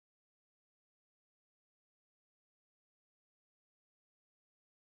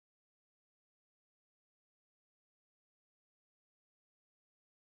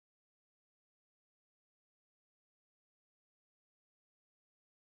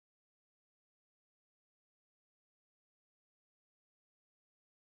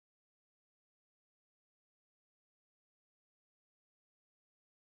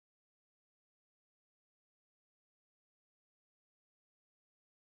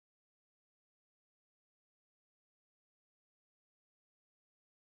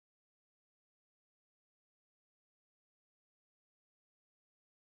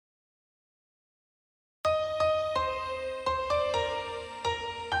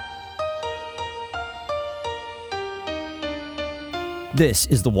This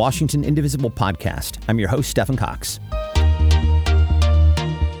is the Washington Indivisible podcast. I'm your host, Stephen Cox.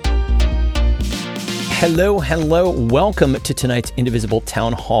 Hello. Welcome to tonight's Indivisible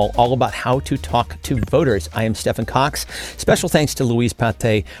Town Hall, all about how to talk to voters. I am Stephen Cox. Special thanks to Louise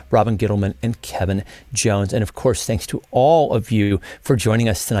Pate, Robin Gittleman, and Kevin Jones. And of course, thanks to all of you for joining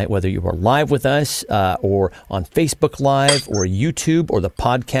us tonight, whether you are live with us or on Facebook Live or YouTube or the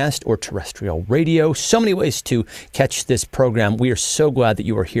podcast or terrestrial radio. So many ways to catch this program. We are so glad that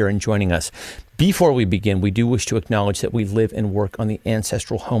you are here and joining us. Before we begin, we do wish to acknowledge that we live and work on the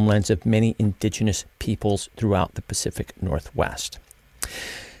ancestral homelands of many indigenous peoples throughout the Pacific Northwest.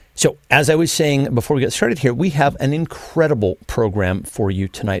 So, as I was saying before we get started here, we have an incredible program for you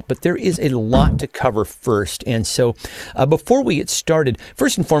tonight, but there is a lot to cover first. And so before we get started,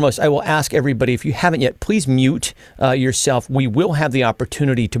 first and foremost, I will ask everybody, if you haven't yet, please mute yourself. We will have the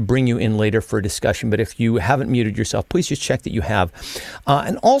opportunity to bring you in later for a discussion, but if you haven't muted yourself, please just check that you have.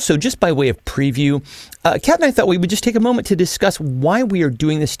 And also, just by way of preview, Kat and I thought we would just take a moment to discuss why we are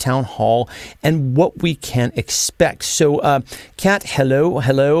doing this town hall and what we can expect. So, Kat,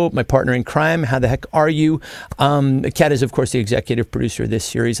 hello. My partner in crime. How the heck are you? Kat is, of course, the executive producer of this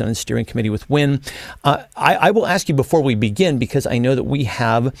series on the steering committee with Win. I will ask you before we begin, because I know that we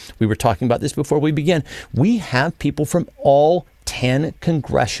were talking about this before we began, we have people from all 10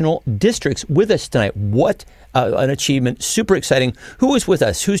 congressional districts with us tonight. What an achievement. Super exciting. Who is with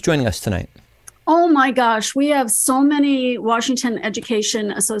us? Who's joining us tonight? Oh my gosh, we have so many Washington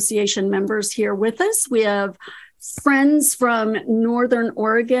Education Association members here with us. We have friends from Northern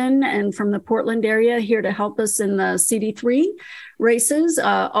Oregon and from the Portland area here to help us in the CD3 races,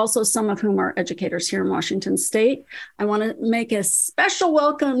 also some of whom are educators here in Washington State. I want to make a special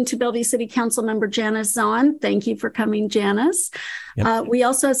welcome to Bellevue City Council member Janice Zahn. Thank you for coming, Janice. Yep. We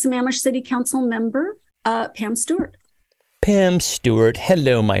also have Sammamish City Council member Pam Stewart. Pam Stewart,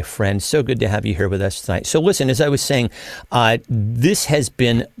 hello, my friend. So good to have you here with us tonight. So listen, as I was saying, this has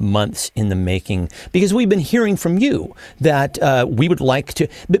been months in the making because we've been hearing from you that we would like to,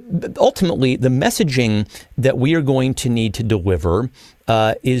 but ultimately the messaging that we are going to need to deliver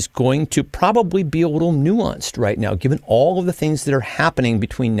is going to probably be a little nuanced right now, given all of the things that are happening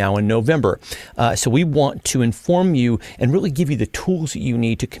between now and November. So we want to inform you and really give you the tools that you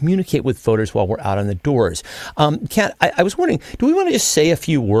need to communicate with voters while we're out on the doors. Kat, I was wondering, do we want to just say a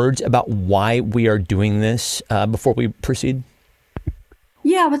few words about why we are doing this before we proceed?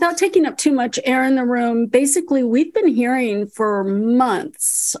 Yeah, without taking up too much air in the room, basically, we've been hearing for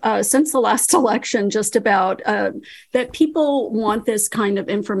months since the last election just about that people want this kind of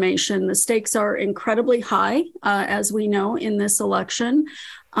information. The stakes are incredibly high, as we know, in this election.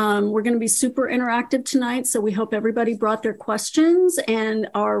 We're going to be super interactive tonight, so we hope everybody brought their questions and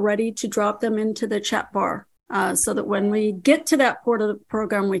are ready to drop them into the chat bar so that when we get to that part of the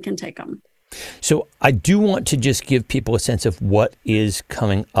program, we can take them. So I do want to just give people a sense of what is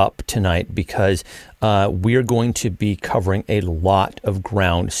coming up tonight because we are going to be covering a lot of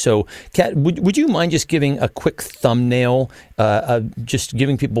ground. So, Kat, would you mind just giving a quick thumbnail, just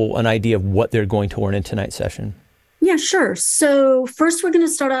giving people an idea of what they're going to learn in tonight's session? Yeah, sure. So first, we're going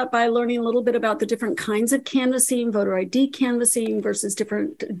to start out by learning a little bit about the different kinds of canvassing, voter ID canvassing versus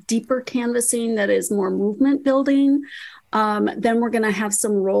different deeper canvassing that is more movement building. Then we're going to have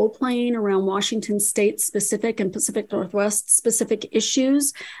some role playing around Washington State specific and Pacific Northwest specific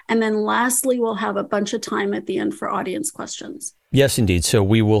issues. And then lastly, we'll have a bunch of time at the end for audience questions. Yes, indeed. So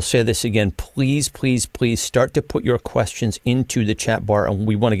we will say this again. Please start to put your questions into the chat bar, and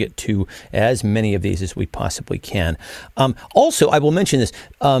we want to get to as many of these as we possibly can. Also, I will mention this.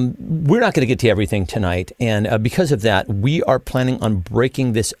 We're not going to get to everything tonight. And because of that, we are planning on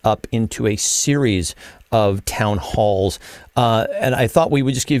breaking this up into a series of town halls. And I thought we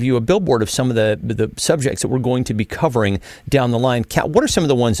would just give you a billboard of some of the subjects that we're going to be covering down the line. Kat, what are some of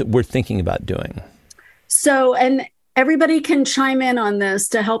the ones that we're thinking about doing? So, and everybody can chime in on this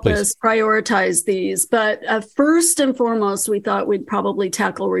to help us prioritize these. But first and foremost, we thought we'd probably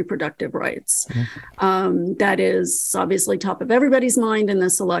tackle reproductive rights. Mm-hmm. That is obviously top of everybody's mind in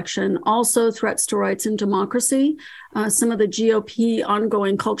this election. Also, threats to rights and democracy. Some of the GOP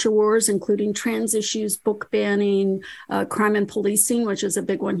ongoing culture wars, including trans issues, book banning, crime and policing, which is a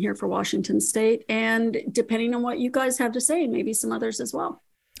big one here for Washington State. And depending on what you guys have to say, maybe some others as well.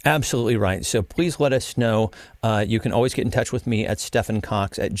 Absolutely right. So please let us know. You can always get in touch with me at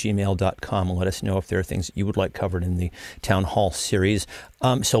stephencox@gmail.com and let us know if there are things that you would like covered in the Town Hall series.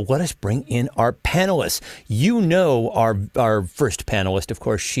 So let us bring in our panelists. You know our first panelist, of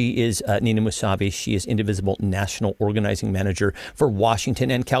course. She is Nina Moussavi. She is Indivisible National Organizing Manager for Washington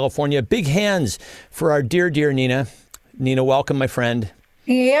and California. Big hands for our dear Nina. Nina, welcome, my friend.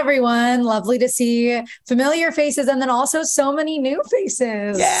 Hey, everyone. Lovely to see familiar faces and then also so many new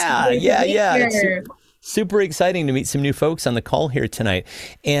faces. Yeah. It's super exciting to meet some new folks on the call here tonight.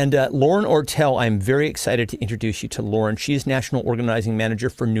 And Lauren Oertel, I'm very excited to introduce you to Lauren. She is National Organizing Manager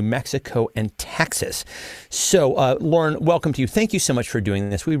for New Mexico and Texas. So, Lauren, welcome to you. Thank you so much for doing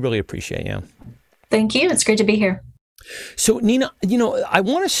this. We really appreciate you. Thank you. It's great to be here. So, Nina, I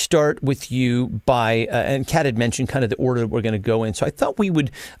want to start with you by, and Kat had mentioned kind of the order that we're going to go in. So I thought we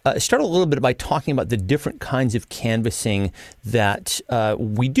would start a little bit by talking about the different kinds of canvassing that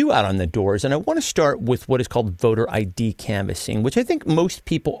we do out on the doors. And I want to start with what is called voter ID canvassing, which I think most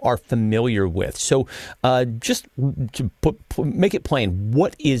people are familiar with. So just to make it plain,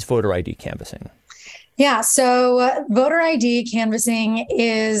 what is voter ID canvassing? Yeah, so voter ID canvassing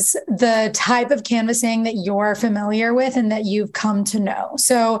is the type of canvassing that you're familiar with and that you've come to know.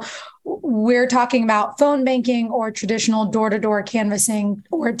 So we're talking about phone banking or traditional door-to-door canvassing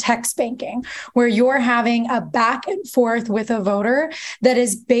or text banking, where you're having a back and forth with a voter that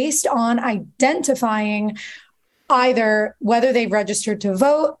is based on identifying either whether they've registered to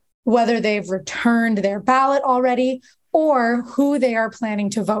vote, whether they've returned their ballot already, or who they are planning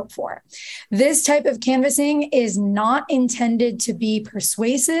to vote for. This type of canvassing is not intended to be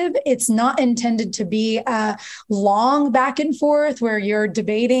persuasive. It's not intended to be a long back and forth where you're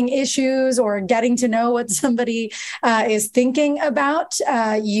debating issues or getting to know what somebody is thinking about.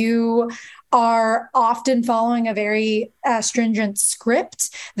 You are often following a very stringent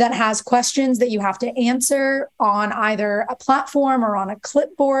script that has questions that you have to answer on either a platform or on a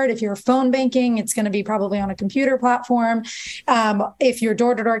clipboard. If you're phone banking, it's going to be probably on a computer platform. If you're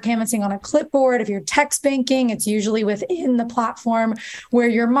door-to-door canvassing on a clipboard, if you're text banking, it's usually within the platform where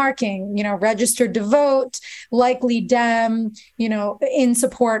you're marking, registered to vote, likely Dem, in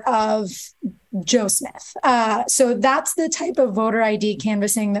support of Joe Smith. So that's the type of voter ID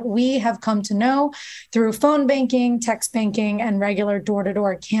canvassing that we have come to know through phone banking, text banking, and regular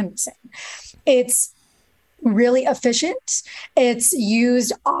door-to-door canvassing. It's really efficient. It's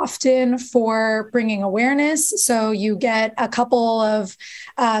used often for bringing awareness. So you get a couple of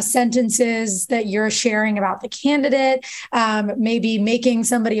sentences that you're sharing about the candidate, maybe making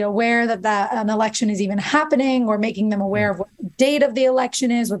somebody aware that an election is even happening, or making them aware of what the date of the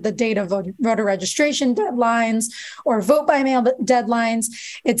election is, what the date of voter registration deadlines or vote by mail deadlines.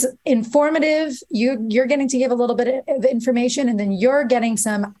 It's informative. You're getting to give a little bit of information, and then you're getting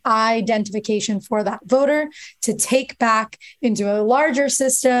some identification for that voter to take back into a larger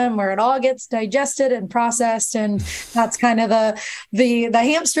system where it all gets digested and processed. And that's kind of the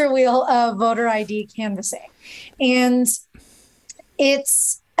hamster wheel of voter ID canvassing. And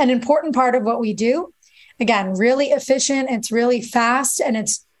it's an important part of what we do. Again, really efficient, it's really fast, and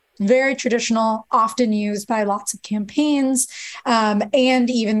it's very traditional, often used by lots of campaigns and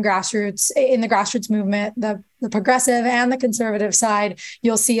even grassroots. In the grassroots movement, the progressive and the conservative side,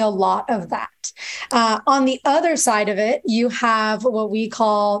 you'll see a lot of that. On the other side of it, you have what we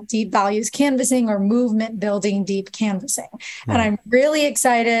call deep values canvassing or movement building deep canvassing. And I'm really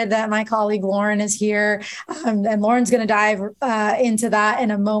excited that my colleague Lauren is here, and Lauren's going to dive into that in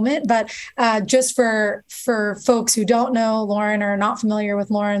a moment. But just for folks who don't know Lauren or are not familiar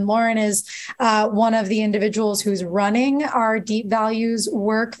with Lauren, Lauren is one of the individuals who's running our deep values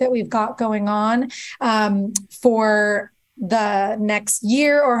work that we've got going on for the next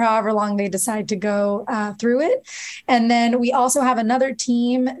year or however long they decide to go through it. And then we also have another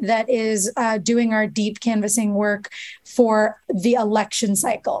team that is doing our deep canvassing work for the election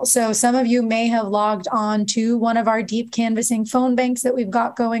cycle. So some of you may have logged on to one of our deep canvassing phone banks that we've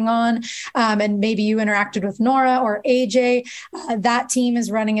got going on, and maybe you interacted with Nora or AJ. That team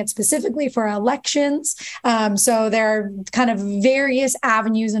is running it specifically for elections. So there are kind of various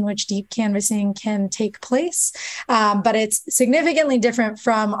avenues in which deep canvassing can take place, but it's significantly different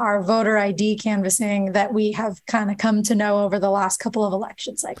from our voter ID canvassing that we have kind of come to know over the last couple of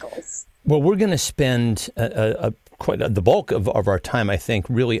election cycles. Well, we're going to spend quite the bulk of our time, I think,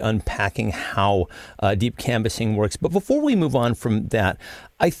 really unpacking how deep canvassing works. But before we move on from that,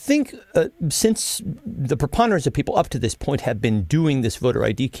 I think since the preponderance of people up to this point have been doing this voter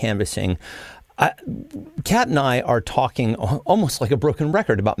ID canvassing, Kat and I are talking almost like a broken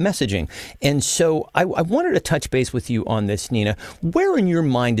record about messaging. And so I wanted to touch base with you on this, Nina. Where in your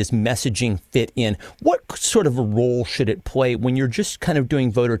mind does messaging fit in? What sort of a role should it play when you're just kind of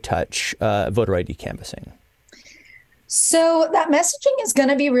doing voter ID canvassing? So that messaging is going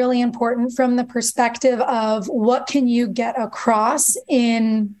to be really important from the perspective of what can you get across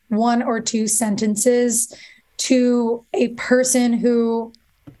in one or two sentences to a person who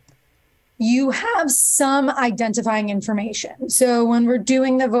you have some identifying information. So when we're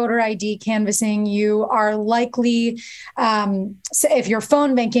doing the voter ID canvassing, you are likely, so if you're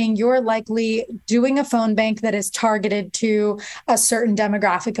phone banking, you're likely doing a phone bank that is targeted to a certain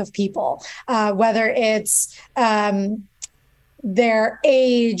demographic of people, whether it's their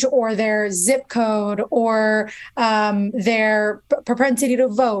age or their zip code or their propensity to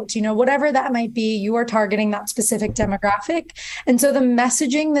vote, whatever that might be, you are targeting that specific demographic. And so the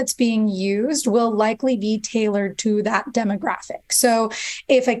messaging that's being used will likely be tailored to that demographic. So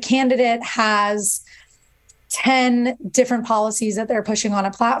if a candidate has 10 different policies that they're pushing on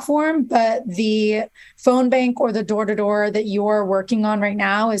a platform, but the phone bank or the door-to-door that you're working on right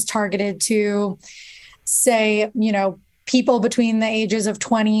now is targeted to, say, people between the ages of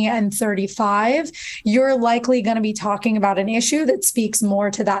 20 and 35, you're likely going to be talking about an issue that speaks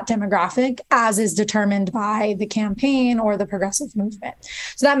more to that demographic, as is determined by the campaign or the progressive movement.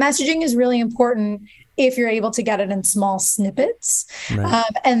 So that messaging is really important if you're able to get it in small snippets. Right.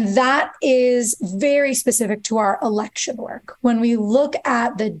 And that is very specific to our election work. When we look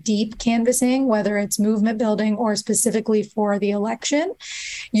at the deep canvassing, whether it's movement building or specifically for the election,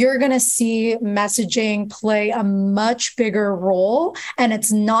 you're going to see messaging play a much bigger role. And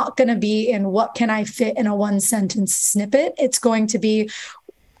it's not going to be in what can I fit in a one sentence snippet. It's going to be,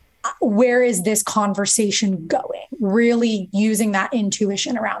 where is this conversation going? Really using that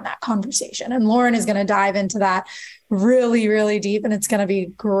intuition around that conversation. And Lauren is going to dive into that really, really deep, and it's going to be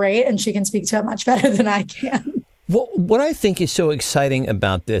great. And she can speak to it much better than I can. Well, what I think is so exciting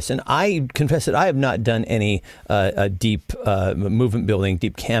about this, and I confess that I have not done any deep movement building,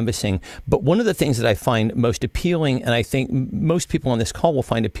 deep canvassing, but one of the things that I find most appealing, and I think most people on this call will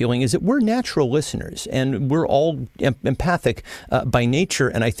find appealing, is that we're natural listeners and we're all empathic by nature.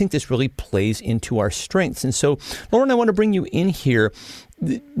 And I think this really plays into our strengths. And so, Lauren, I want to bring you in here.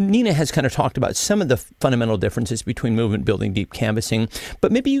 Nina has kind of talked about some of the fundamental differences between movement building, deep canvassing,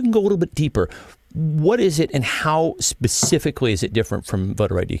 but maybe you can go a little bit deeper. What is it and how specifically is it different from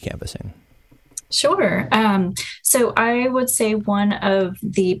voter ID canvassing? Sure. So I would say one of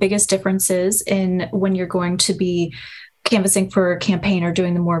the biggest differences in when you're going to be canvassing for a campaign or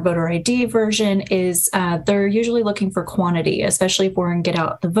doing the more voter ID version is they're usually looking for quantity, especially if we're in get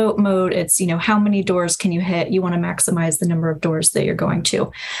out the vote mode. It's, how many doors can you hit? You want to maximize the number of doors that you're going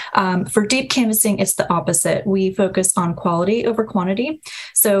to. For deep canvassing, it's the opposite. We focus on quality over quantity.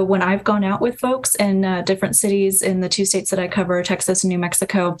 So when I've gone out with folks in different cities in the two states that I cover, Texas and New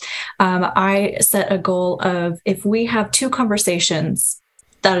Mexico, I set a goal of if we have 2 conversations,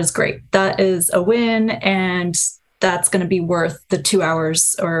 that is great. That is a win. And that's going to be worth the 2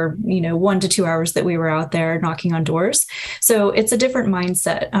 hours or, 1 to 2 hours that we were out there knocking on doors. So it's a different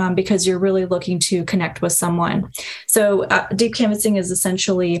mindset because you're really looking to connect with someone. So deep canvassing is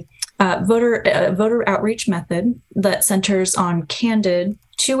essentially voter outreach method that centers on candid,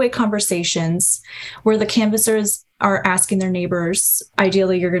 two-way conversations where the canvassers are asking their neighbors,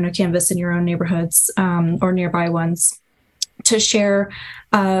 ideally you're going to canvass in your own neighborhoods or nearby ones, to share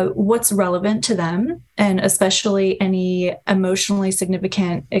what's relevant to them, and especially any emotionally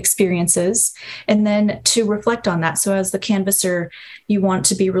significant experiences, and then to reflect on that. So as the canvasser, you want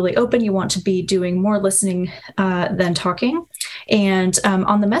to be really open. You want to be doing more listening than talking. And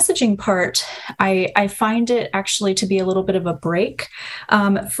on the messaging part, I find it actually to be a little bit of a break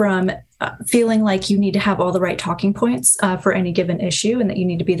from feeling like you need to have all the right talking points for any given issue and that you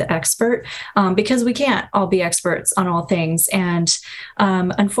need to be the expert because we can't all be experts on all things. And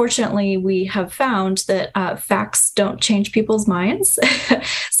unfortunately, we have found that facts don't change people's minds.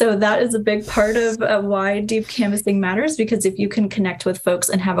 So that is a big part of why deep canvassing matters, because if you can connect with folks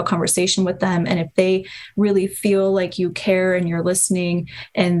and have a conversation with them, and if they really feel like you care and you're listening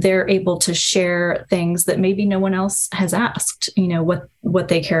and they're able to share things that maybe no one else has asked, what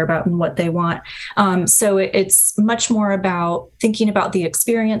they care about and what they want. So it's much more about thinking about the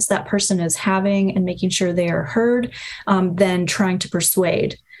experience that person is having and making sure they are heard than trying to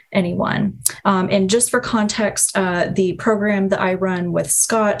persuade anyone. And just for context, the program that I run with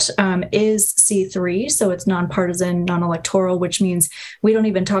Scott is C3, so it's nonpartisan, non-electoral, which means we don't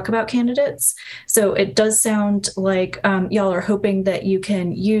even talk about candidates. So it does sound like y'all are hoping that you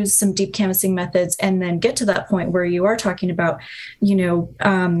can use some deep canvassing methods and then get to that point where you are talking about,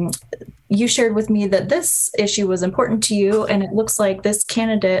 you shared with me that this issue was important to you, and it looks like this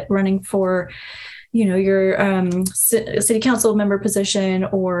candidate running for your city council member position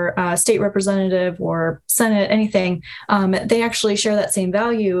or state representative or Senate, anything, they actually share that same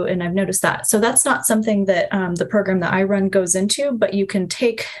value. And I've noticed that. So that's not something that the program that I run goes into, but you can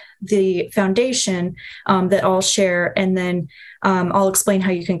take the foundation that I'll share and then I'll explain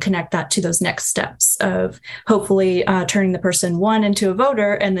how you can connect that to those next steps of hopefully turning the person, one, into a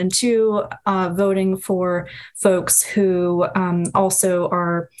voter, and then two, voting for folks who also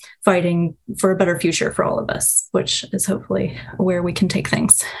are fighting for a better future for all of us, which is hopefully where we can take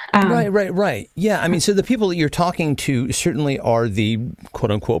things. Right. Yeah. I mean, so the people that you're talking to certainly are the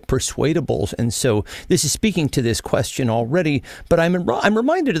quote unquote persuadables. And so this is speaking to this question already, but I'm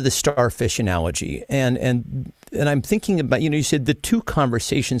reminded of the starfish analogy. And I'm thinking about, you said the two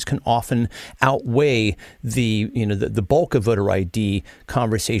conversations can often outweigh the bulk of voter ID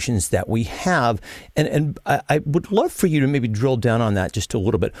conversations that we have. And I would love for you to maybe drill down on that just a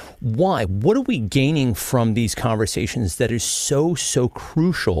little bit. Why? What are we gaining from these conversations that is so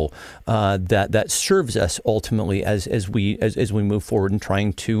crucial that serves us ultimately as we move forward in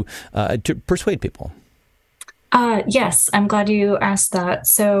trying to persuade people? Yes, I'm glad you asked that.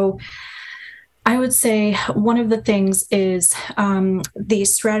 So I would say one of the things is the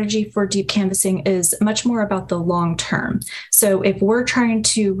strategy for deep canvassing is much more about the long term. So if we're trying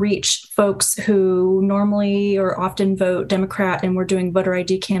to reach folks who normally or often vote Democrat and we're doing voter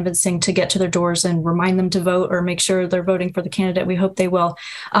ID canvassing to get to their doors and remind them to vote or make sure they're voting for the candidate we hope they will,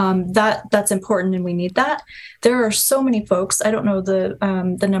 that's important and we need that. There are so many folks. I don't know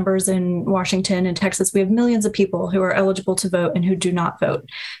the numbers in Washington and Texas. We have millions of people who are eligible to vote and who do not vote.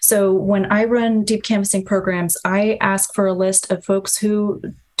 So when I run deep canvassing programs, I ask for a list of folks who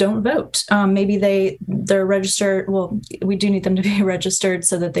don't vote. Maybe they're registered. Well, we do need them to be registered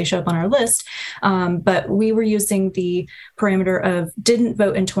so that they show up on our list. But we were using the parameter of didn't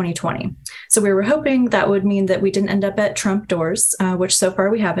vote in 2020. So we were hoping that would mean that we didn't end up at Trump doors, which so far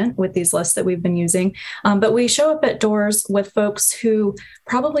we haven't with these lists that we've been using. But we show up at doors with folks who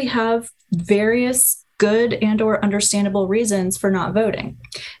probably have various good and or understandable reasons for not voting.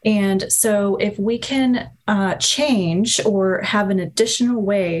 And so if we can change or have an additional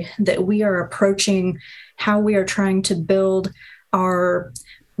way that we are approaching how we are trying to build our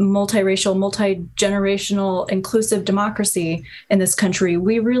multiracial, multi-generational, inclusive democracy in this country,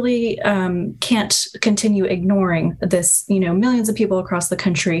 we really can't continue ignoring this, millions of people across the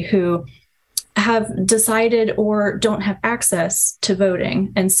country who have decided or don't have access to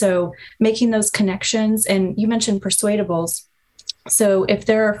voting. And so making those connections, and you mentioned persuadables. So if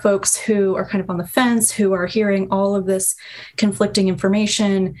there are folks who are kind of on the fence, who are hearing all of this conflicting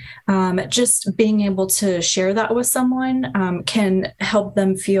information, just being able to share that with someone can help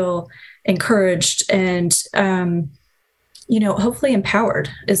them feel encouraged and hopefully empowered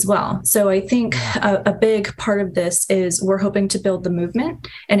as well. So I think a big part of this is we're hoping to build the movement.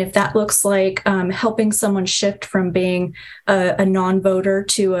 And if that looks like helping someone shift from being a non-voter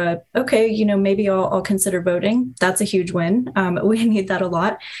to maybe I'll consider voting, that's a huge win. We need that a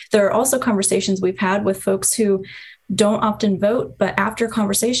lot. There are also conversations we've had with folks who don't often vote, but after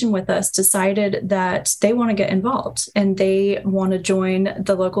conversation with us decided that they want to get involved and they want to join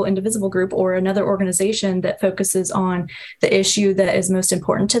the local Indivisible group or another organization that focuses on the issue that is most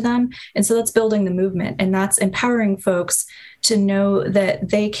important to them. And so that's building the movement, and that's empowering folks to know that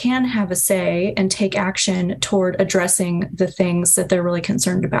they can have a say and take action toward addressing the things that they're really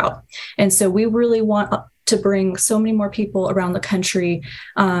concerned about. And so we really want to bring so many more people around the country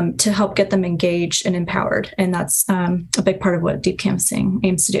to help get them engaged and empowered. And that's a big part of what deep canvassing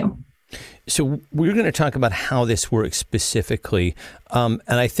aims to do. So we're going to talk about how this works specifically, and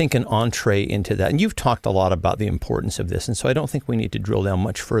I think an entree into that. And you've talked a lot about the importance of this, and so I don't think we need to drill down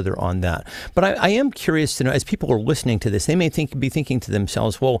much further on that. But I am curious to know, as people are listening to this, they may be thinking to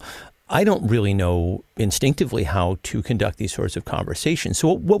themselves, well, I don't really know instinctively how to conduct these sorts of conversations.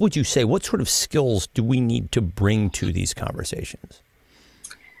 So what would you say? What sort of skills do we need to bring to these conversations?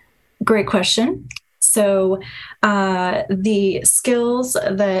 Great question. So the skills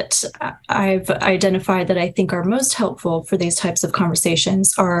that I've identified that I think are most helpful for these types of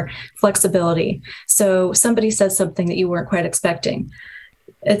conversations are flexibility. So somebody says something that you weren't quite expecting.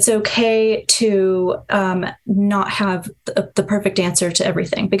 It's okay to not have the perfect answer to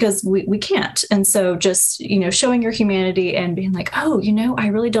everything, because we can't. And so just, showing your humanity and being like, oh, I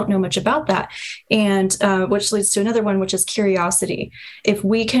really don't know much about that. And which leads to another one, which is curiosity. If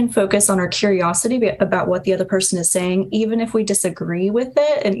we can focus on our curiosity about what the other person is saying, even if we disagree with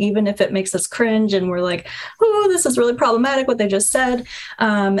it, and even if it makes us cringe and we're like, oh, this is really problematic what they just said,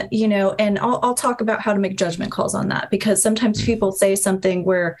 and I'll talk about how to make judgment calls on that, because sometimes people say something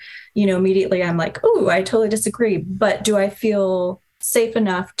where, immediately I'm like, oh, I totally disagree. But do I feel safe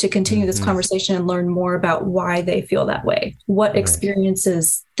enough to continue this conversation and learn more about why they feel that way? What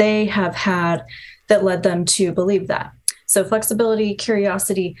experiences they have had that led them to believe that? So flexibility,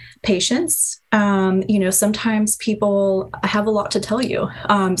 curiosity, patience. Sometimes people have a lot to tell you.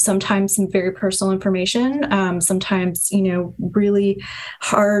 Sometimes some very personal information, sometimes, really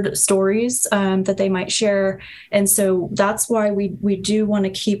hard stories that they might share. And so that's why we do want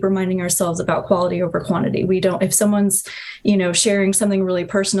to keep reminding ourselves about quality over quantity. We don't, if someone's, sharing something really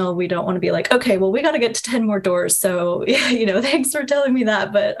personal, we don't want to be like, okay, well, we got to get to 10 more doors. So, thanks for telling me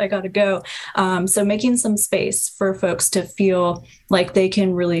that, but I got to go. So making some space for folks to feel like they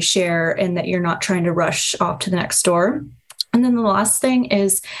can really share and that you're not trying to rush off to the next door. And then the last thing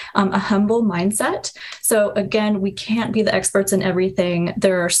is a humble mindset. So again, we can't be the experts in everything.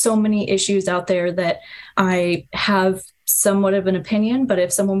 There are so many issues out there that I have somewhat of an opinion, but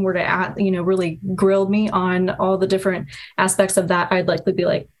if someone were to, really grill me on all the different aspects of that, I'd likely be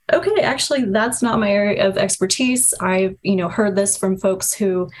like, okay, actually, that's not my area of expertise. I've, heard this from folks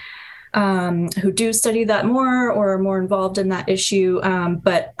who do study that more or are more involved in that issue,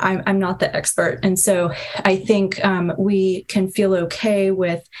 but I'm not the expert. And so I think we can feel okay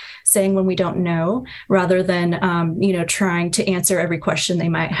with saying when we don't know, rather than, trying to answer every question they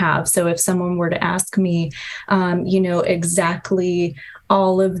might have. So if someone were to ask me, exactly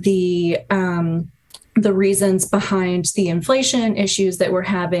all of the reasons behind the inflation issues that we're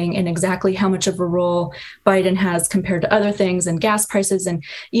having and exactly how much of a role Biden has compared to other things and gas prices. And,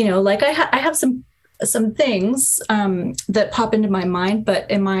 I have some things that pop into my mind, but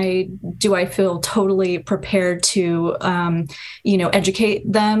do I feel totally prepared to,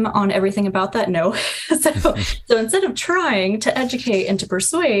 educate them on everything about that? No. So instead of trying to educate and to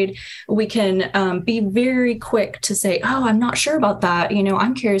persuade, we can be very quick to say, oh, I'm not sure about that.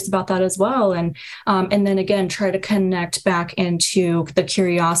 I'm curious about that as well. And then again, try to connect back into the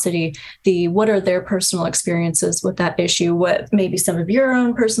curiosity, what are their personal experiences with that issue? What maybe some of your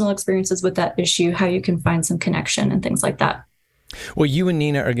own personal experiences with that issue, how you can find some connection and things like that. Well, you and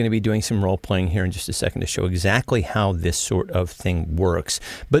Nina are going to be doing some role playing here in just a second to show exactly how this sort of thing works.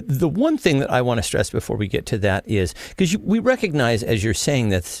 But the one thing that I want to stress before we get to that is, because we recognize, as you're saying,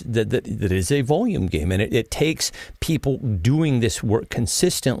 that it is a volume game, and it takes people doing this work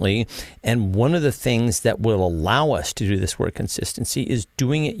consistently. And one of the things that will allow us to do this work consistency is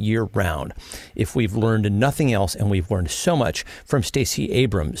doing it year round. If we've learned nothing else, and we've learned so much from Stacey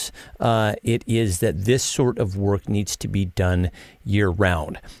Abrams, it is that this sort of work needs to be done year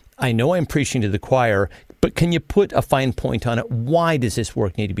round. I know I'm preaching to the choir, but can you put a fine point on it? Why does this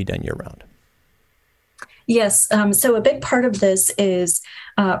work need to be done year round? Yes. So a big part of this is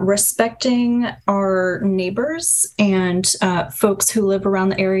respecting our neighbors and folks who live around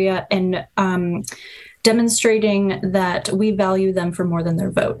the area, and demonstrating that we value them for more than their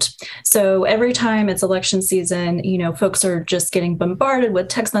vote. So every time it's election season, folks are just getting bombarded with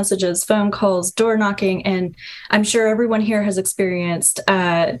text messages, phone calls, door knocking. And I'm sure everyone here has experienced,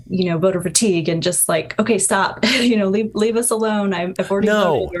 voter fatigue and just like, okay, stop, leave us alone. I've already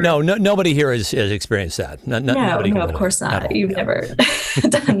voted. No, nobody here has experienced that. No, of course not. You've never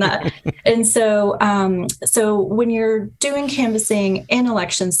done that. And so when you're doing canvassing in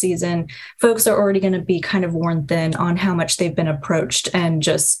election season, folks are already going to be kind of worn thin on how much they've been approached, and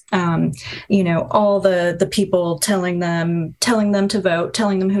just all the people telling them to vote,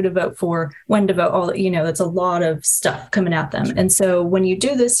 telling them who to vote for, when to vote, that's a lot of stuff coming at them. And so when you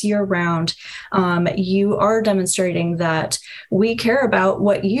do this year round, you are demonstrating that we care about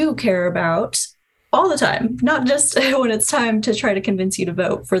what you care about all the time, not just when it's time to try to convince you to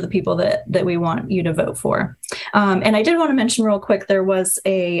vote for the people that we want you to vote for. And I did want to mention real quick, there was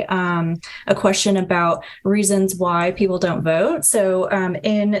a question about reasons why people don't vote. So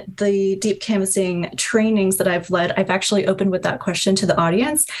in the deep canvassing trainings that I've led, I've actually opened with that question to the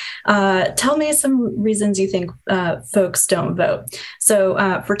audience. Tell me some reasons you think folks don't vote.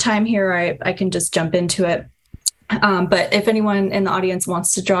 So for time here, I can just jump into it. But if anyone in the audience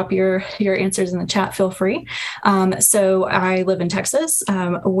wants to drop your answers in the chat, feel free. So I live in Texas,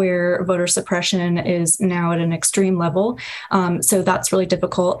 where voter suppression is now at an extreme level. So that's really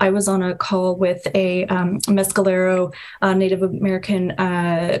difficult. I was on a call with a Mescalero Native American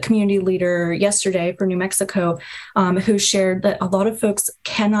community leader yesterday for New Mexico, who shared that a lot of folks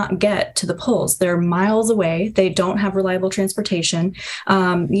cannot get to the polls. They're miles away. They don't have reliable transportation,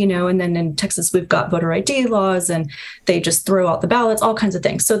 and then in Texas, we've got voter ID laws, and they just throw out the ballots, all kinds of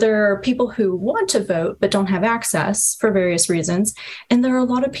things. So there are people who want to vote but don't have access for various reasons. And there are a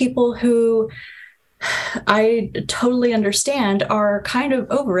lot of people who, I totally understand, are kind of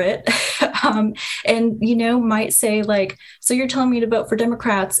over it and, might say like, so you're telling me to vote for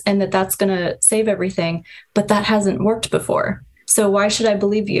Democrats and that's going to save everything, but that hasn't worked before. So why should I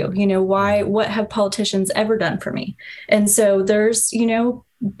believe you? What have politicians ever done for me? And so there's,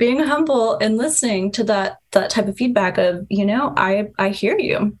 being humble and listening to that type of feedback of, I hear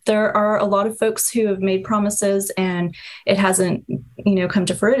you. There are a lot of folks who have made promises and it hasn't, come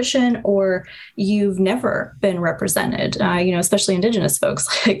to fruition, or you've never been represented, especially Indigenous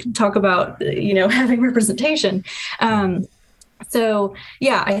folks, like talk about, having representation. So,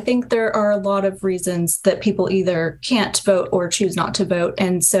 yeah, I think there are a lot of reasons that people either can't vote or choose not to vote.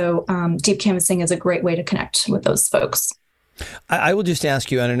 And so deep canvassing is a great way to connect with those folks. I will just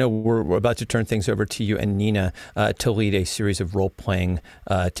ask you, and I know we're about to turn things over to you and Nina to lead a series of role-playing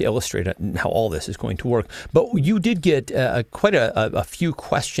to illustrate how all this is going to work. But you did get quite a few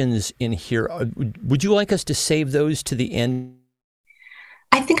questions in here. Would you like us to save those to the end?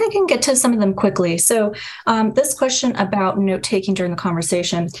 I think I can get to some of them quickly. So this question about note-taking during the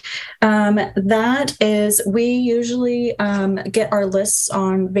conversation, that is, we usually get our lists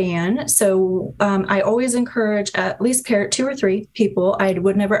on Van. So I always encourage at least pair 2 or 3 people. I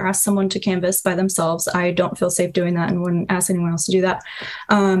would never ask someone to canvass by themselves. I don't feel safe doing that and wouldn't ask anyone else to do that.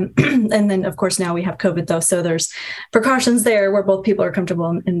 And then, of course, now we have COVID, though. So there's precautions there where both people are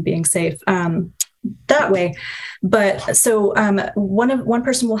comfortable in being safe. That way. But so one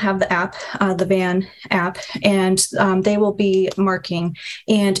person will have the app, the Van app, and they will be marking.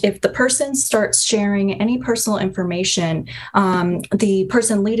 And if the person starts sharing any personal information, the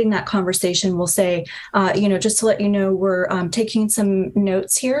person leading that conversation will say, just to let you know, we're taking some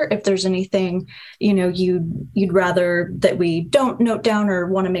notes here. If there's anything, you'd rather that we don't note down or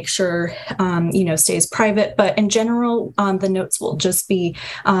want to make sure, stays private. But in general, the notes will just be,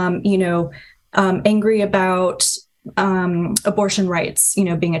 angry about abortion rights,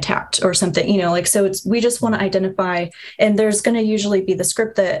 being attacked or something, so we just want to identify, and there's going to usually be the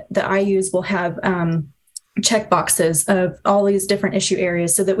script that I use will have check boxes of all these different issue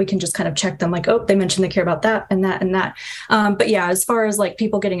areas so that we can just kind of check them like, oh, they mentioned they care about that and that and that. But yeah, as far as like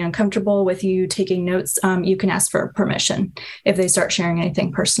people getting uncomfortable with you taking notes, you can ask for permission if they start sharing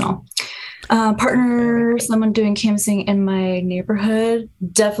anything personal. Partner someone doing canvassing in my neighborhood.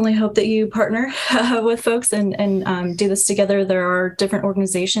 Definitely hope that you partner with folks and do this together. There are different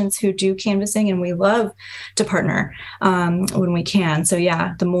organizations who do canvassing, and we love to partner when we can. So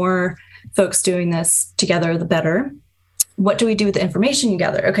yeah, the more folks doing this together, the better. What do we do with the information you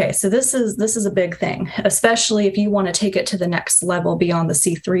gather? Okay, so this is a big thing, especially if you want to take it to the next level beyond the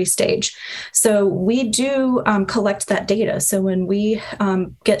C3 stage. So we do collect that data. So when we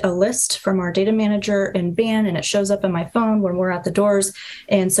get a list from our data manager in Van, and it shows up in my phone when we're at the doors,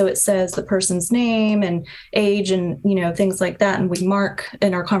 and so it says the person's name and age and things like that, and we mark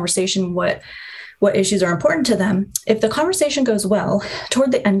in our conversation what issues are important to them. If the conversation goes well,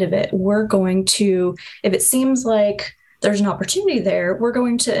 toward the end of it, we're going to, if it seems like there's an opportunity there, we're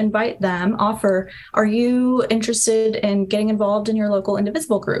going to invite them, offer, are you interested in getting involved in your local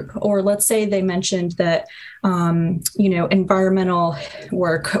Indivisible group? Or let's say they mentioned that, environmental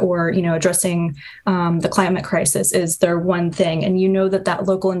work or, addressing the climate crisis is their one thing. And that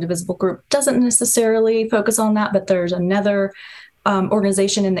local Indivisible group doesn't necessarily focus on that, but there's another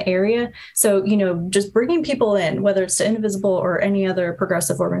organization in the area. So, just bringing people in, whether it's to Indivisible or any other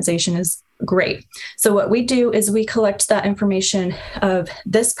progressive organization, is great. So what we do is we collect that information of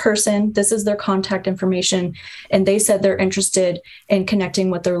this person, this is their contact information, and they said they're interested in connecting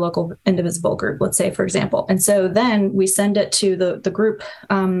with their local Indivisible group, let's say, for example. And so then we send it to the group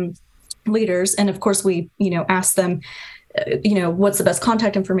leaders. And of course, we, ask them, what's the best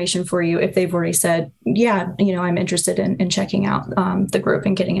contact information for you if they've already said, yeah, I'm interested in checking out the group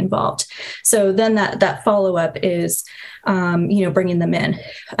and getting involved. So then that follow-up is, bringing them in.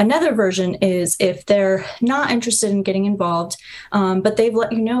 Another version is if they're not interested in getting involved, but they've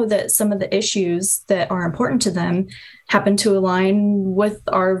let you know that some of the issues that are important to them happen to align with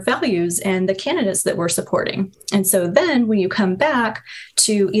our values and the candidates that we're supporting. And so then when you come back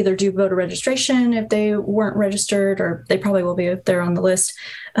to either do voter registration if they weren't registered, or they probably will be if they're on the list,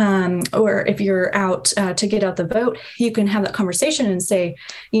 or if you're out to get out the vote, you can have that conversation and say,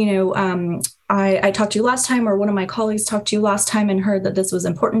 I talked to you last time, or one of my colleagues talked to you last time and heard that this was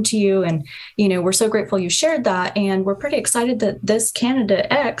important to you. And, we're so grateful you shared that. And we're pretty excited that this candidate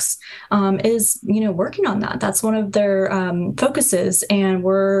X is, working on that. That's one of their focuses. And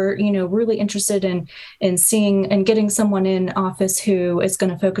we're, really interested in seeing and getting someone in office who is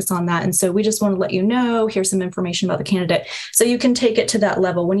going to focus on that. And so we just want to let you know, here's some information about the candidate. So you can take it to that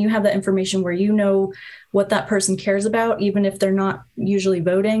level when you have that information where what that person cares about, even if they're not usually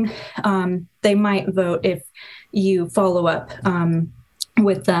voting. They might vote if you follow up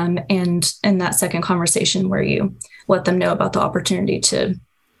with them, and in that second conversation where you let them know about the opportunity to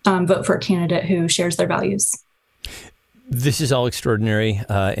vote for a candidate who shares their values. This is all extraordinary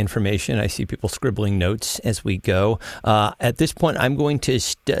information. I see people scribbling notes as we go. At this point, I'm going to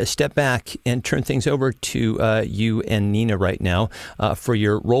step back and turn things over to you and Nina right now for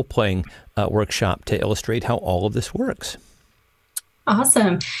your role-playing workshop to illustrate how all of this works.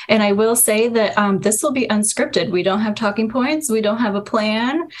 Awesome. And I will say that this will be unscripted. We don't have talking points. We don't have a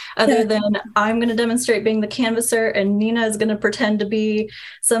plan other than I'm going to demonstrate being the canvasser and Nina is going to pretend to be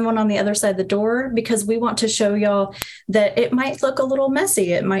someone on the other side of the door, because we want to show y'all that it might look a little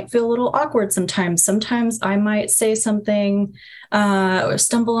messy. It might feel a little awkward sometimes. Sometimes I might say something or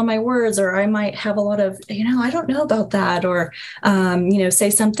stumble on my words, or I might have a lot of, I don't know about that, or, say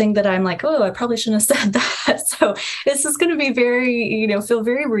something that I'm like, oh, I probably shouldn't have said that. So this is going to be very, feel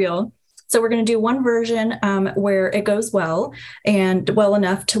very real. So we're going to do one version where it goes well, and well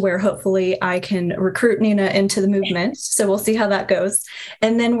enough to where hopefully I can recruit Nina into the movement. So we'll see how that goes.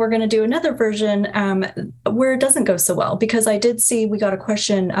 And then we're going to do another version where it doesn't go so well, because I did see we got a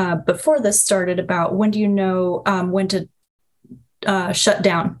question before this started about when do you know when to shut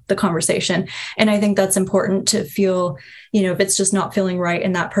down the conversation. And I think that's important to feel, if it's just not feeling right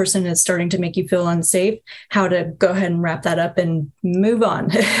and that person is starting to make you feel unsafe, how to go ahead and wrap that up and move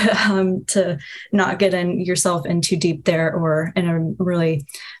on to not get yourself in too deep there or in a really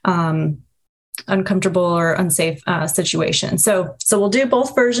uncomfortable or unsafe situation. So we'll do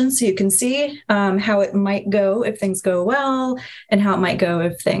both versions so you can see how it might go if things go well and how it might go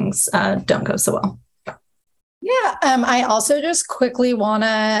if things don't go so well. Yeah, I also just quickly want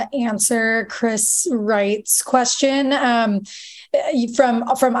to answer Chris Wright's question.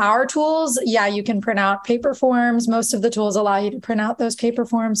 From our tools, yeah, you can print out paper forms. Most of the tools allow you to print out those paper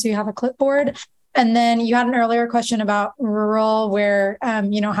forms so you have a clipboard. And then you had an earlier question about rural, where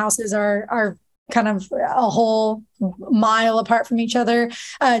houses are kind of a whole mile apart from each other.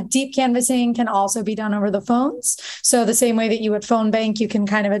 Deep canvassing can also be done over the phones. So the same way that you would phone bank, you can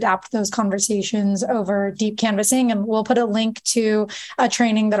kind of adapt those conversations over deep canvassing. And we'll put a link to a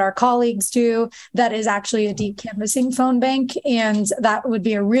training that our colleagues do that is actually a deep canvassing phone bank. And that would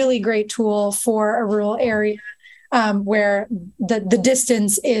be a really great tool for a rural area where the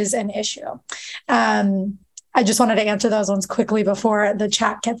distance is an issue. I just wanted to answer those ones quickly before the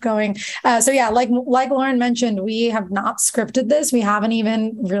chat kept going. So yeah, like Lauren mentioned, we have not scripted this. We haven't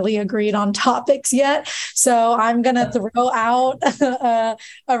even really agreed on topics yet. So I'm going to throw out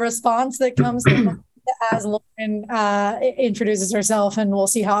a response that comes as Lauren introduces herself, and we'll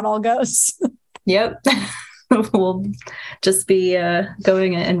see how it all goes. Yep. We'll just be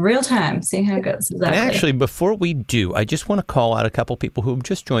going in real time, seeing how it goes. Exactly. And actually, before we do, I just want to call out a couple people who have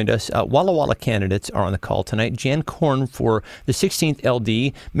just joined us. Walla Walla candidates are on the call tonight. Jan Korn for the 16th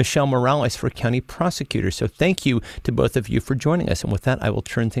LD, Michelle Morales for county prosecutor. So thank you to both of you for joining us. And with that, I will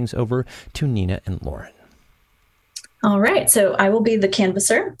turn things over to Nina and Lauren. All right. So I will be the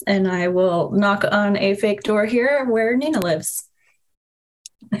canvasser, and I will knock on a fake door here where Nina lives.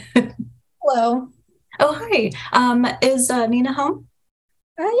 Hello. Oh, hi. Is Nina home?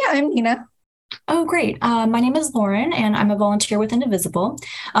 Yeah, I'm Nina. Oh, great. My name is Lauren, and I'm a volunteer with Indivisible.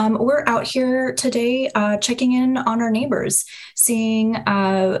 We're out here today checking in on our neighbors, seeing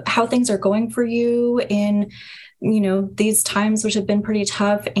how things are going for you in these times, which have been pretty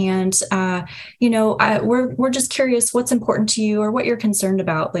tough. And, we're just curious what's important to you or what you're concerned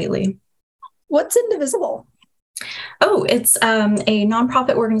about lately. What's Indivisible? Oh, it's a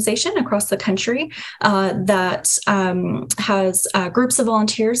nonprofit organization across the country that has groups of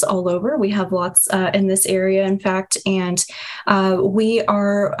volunteers all over. We have lots in this area, in fact, and we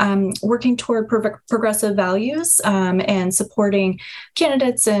are working toward progressive values and supporting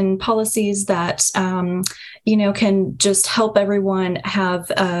candidates and policies that, can just help everyone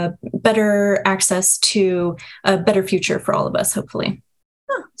have better access to a better future for all of us, hopefully.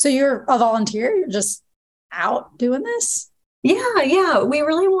 Huh. So you're a volunteer? You're just out doing this? Yeah. We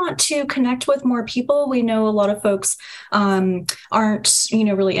really want to connect with more people. We know a lot of folks aren't,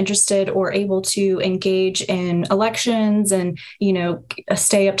 really interested or able to engage in elections and,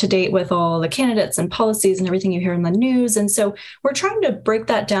 stay up to date with all the candidates and policies and everything you hear in the news. And so we're trying to break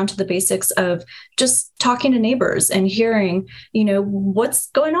that down to the basics of just talking to neighbors and hearing, what's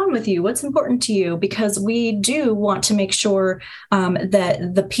going on with you, what's important to you, because we do want to make sure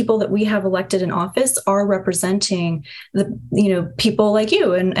that the people that we have elected in office are representing the people like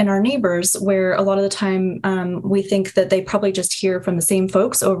you and our neighbors, where a lot of the time we think that they probably just hear from the same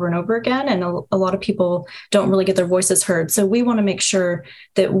folks over and over again. And a lot of people don't really get their voices heard. So we want to make sure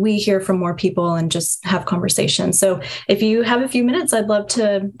that we hear from more people and just have conversations. So if you have a few minutes, I'd love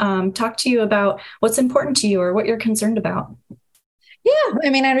to talk to you about what's important to you or what you're concerned about. Yeah, I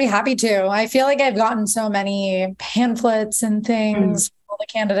mean, I'd be happy to. I feel like I've gotten so many pamphlets and things from all the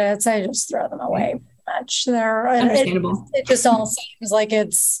candidates. I just throw them away pretty much. Understandable. It just all seems like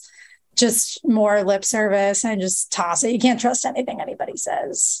it's just more lip service. I just toss it. You can't trust anything anybody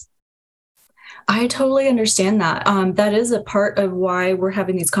says. I totally understand that. That is a part of why we're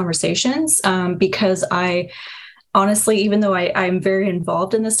having these conversations, because honestly, even though I'm very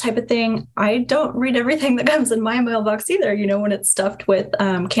involved in this type of thing, I don't read everything that comes in my mailbox either, when it's stuffed with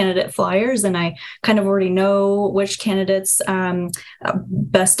candidate flyers, and I kind of already know which candidates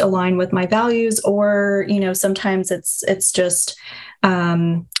best align with my values, or, sometimes it's just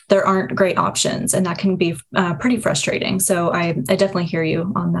there aren't great options, and that can be pretty frustrating. So I definitely hear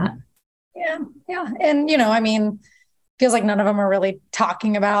you on that. Yeah. And, feels like none of them are really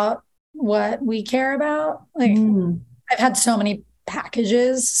talking about what we care about. Like I've had so many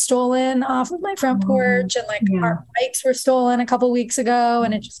packages stolen off of my front porch, and our bikes were stolen a couple weeks ago.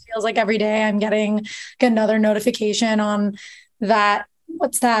 And it just feels like every day I'm getting another notification on that.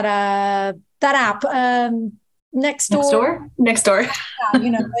 What's that? That app, Nextdoor.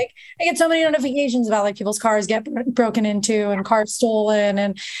 Yeah, I get so many notifications about people's cars get broken into and cars stolen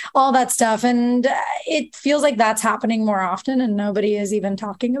and all that stuff. And it feels like that's happening more often, and nobody is even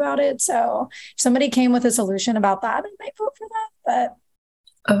talking about it. So if somebody came with a solution about that, I might vote for that.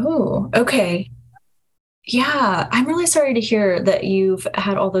 But oh, okay. Yeah, I'm really sorry to hear that you've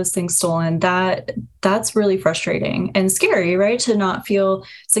had all those things stolen. That's really frustrating and scary, right? To not feel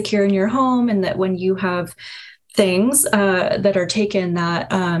secure in your home, and that when you have things that are taken, that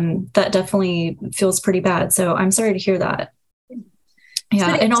definitely feels pretty bad. So I'm sorry to hear that.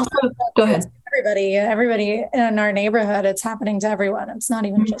 Yeah. And also, go ahead. Everybody in our neighborhood, it's happening to everyone. It's not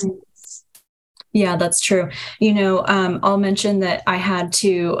even just us. Yeah, that's true. I'll mention that I had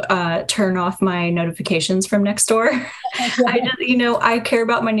to turn off my notifications from Nextdoor. I care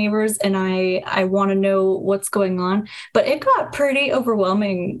about my neighbors, and I want to know what's going on, but it got pretty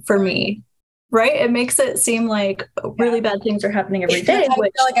overwhelming for me. Right? It makes it seem like really bad things are happening every day. I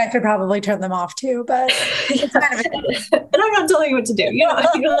feel like I could probably turn them off too, but it's kind of and I'm not telling you what to do. You don't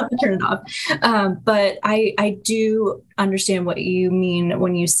have to turn it off. But I do understand what you mean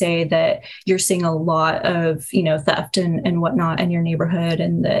when you say that you're seeing a lot of, theft and whatnot in your neighborhood,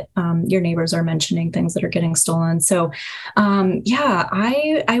 and that your neighbors are mentioning things that are getting stolen. So,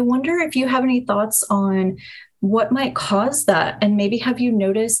 I wonder if you have any thoughts on what might cause that? And maybe have you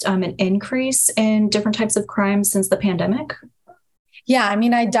noticed an increase in different types of crimes since the pandemic? Yeah, I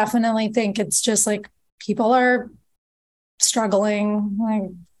mean, I definitely think it's just people are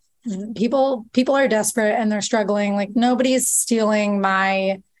struggling. People are desperate and they're struggling. Nobody's stealing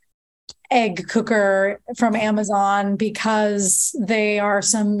my egg cooker from Amazon because they are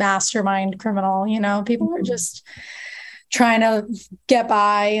some mastermind criminal. People are just trying to get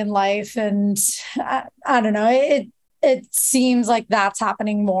by in life. And I don't know, it seems like that's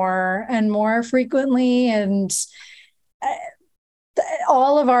happening more and more frequently. And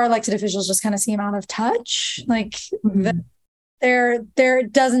all of our elected officials just kind of seem out of touch. There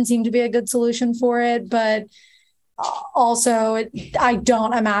doesn't seem to be a good solution for it, but also I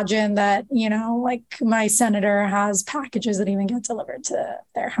don't imagine that, my senator has packages that even get delivered to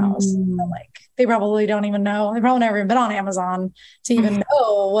their house. They probably don't even know. They probably never even been on Amazon to even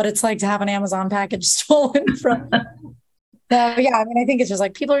know what it's like to have an Amazon package stolen from. So yeah, I mean, I think it's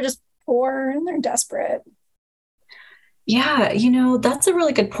just people are just poor and they're desperate. Yeah, that's a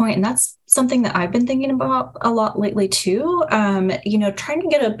really good point. And that's something that I've been thinking about a lot lately too. Trying to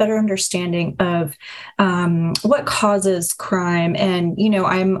get a better understanding of what causes crime. And,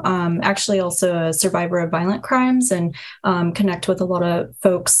 I'm actually also a survivor of violent crimes, and connect with a lot of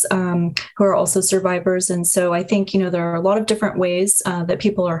folks who are also survivors. And so I think, there are a lot of different ways that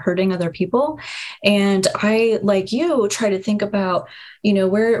people are hurting other people. And I, like you, try to think about,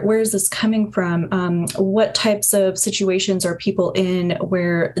 where is this coming from? What types of situations are people in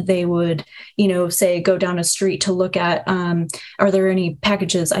where they would, say, go down a street to look at, are there any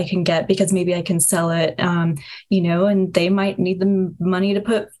packages I can get because maybe I can sell it, and they might need the money to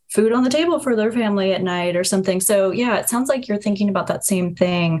put food on the table for their family at night or something. So yeah, it sounds like you're thinking about that same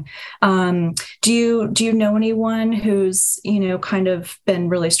thing. Do you know anyone who's, kind of been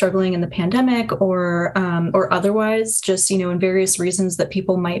really struggling in the pandemic or otherwise, just, in various reasons that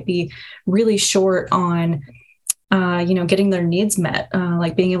people might be really short on getting their needs met,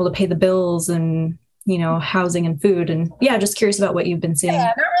 like being able to pay the bills and, housing and food. And yeah, just curious about what you've been seeing.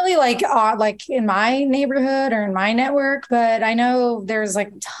 Yeah, not really like in my neighborhood or in my network, but I know there's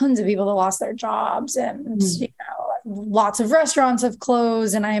like tons of people that lost their jobs, and lots of restaurants have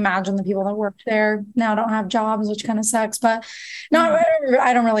closed, and I imagine the people that worked there now don't have jobs, which kind of sucks. But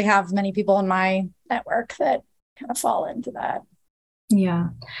I don't really have many people in my network that kind of fall into that. Yeah.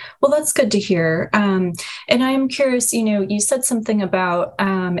 Well, that's good to hear. And I'm curious, you said something about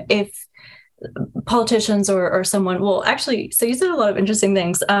if politicians or someone, well, actually, so you said a lot of interesting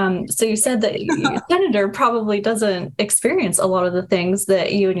things. So you said that your senator probably doesn't experience a lot of the things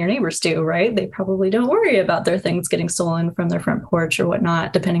that you and your neighbors do, right? They probably don't worry about their things getting stolen from their front porch or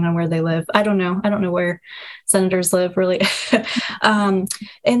whatnot, depending on where they live. I don't know where senators live, really. And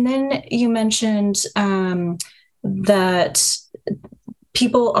then you mentioned that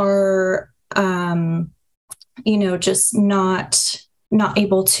people are, just not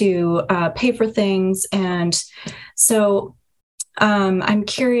able to pay for things. And so I'm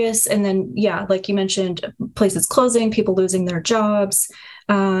curious. And then, like you mentioned, places closing, people losing their jobs.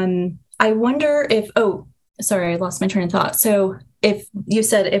 I wonder if, sorry, I lost my train of thought. So if you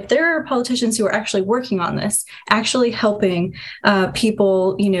said, if there are politicians who are actually working on this, actually helping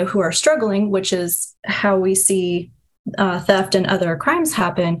people, who are struggling, which is how we see theft and other crimes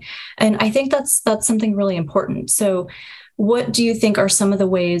happen. And I think that's something really important. So what do you think are some of the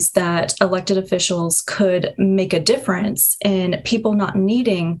ways that elected officials could make a difference in people not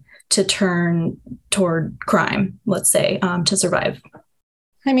needing to turn toward crime, let's say, to survive?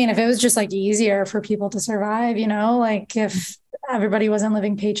 I mean, if it was just like easier for people to survive, like if everybody wasn't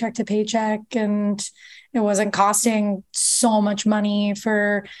living paycheck to paycheck and it wasn't costing so much money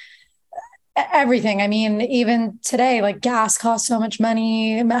for everything. I mean, even today, like gas costs so much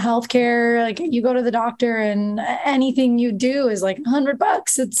money, healthcare, like you go to the doctor and anything you do is like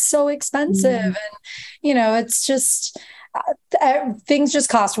 $100. It's so expensive. And, it's just, things just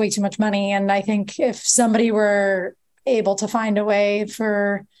cost way too much money. And I think if somebody were able to find a way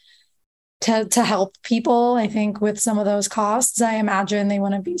to help people, I think with some of those costs, I imagine they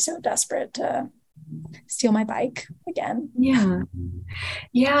wouldn't be so desperate to steal my bike again.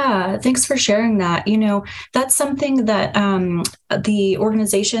 Yeah. Thanks for sharing that. That's something that the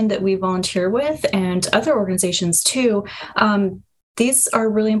organization that we volunteer with and other organizations too, these are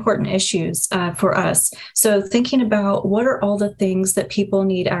really important issues for us. So thinking about what are all the things that people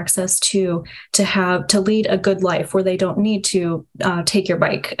need access to have to lead a good life where they don't need to take your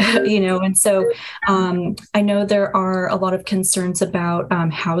bike, and so I know there are a lot of concerns about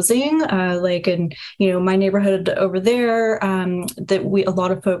housing, like in, my neighborhood over there, that a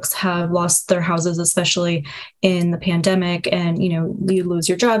lot of folks have lost their houses, especially in the pandemic. And, you lose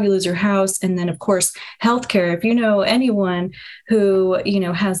your job, you lose your house. And then of course, healthcare, if you know anyone who,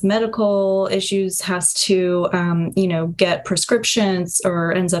 has medical issues, has to, get prescriptions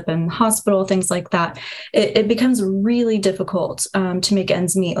or ends up in hospital, things like that, it becomes really difficult to make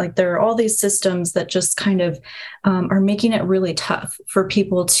ends meet. Like there are all these systems that just kind of are making it really tough for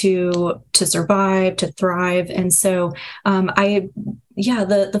people to survive, to thrive. And so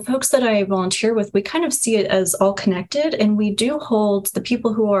the folks that I volunteer with, we kind of see it as all connected, and we do hold the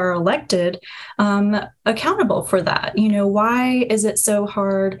people who are elected accountable for that. Why is it so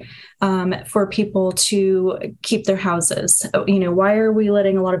hard for people to keep their houses? Why are we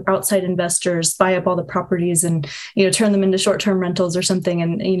letting a lot of outside investors buy up all the properties and, turn them into short-term rentals or something,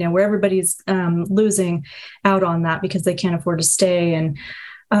 and, where everybody's losing out on that because they can't afford to stay? And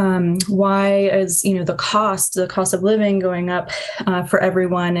why is, the cost of living going up for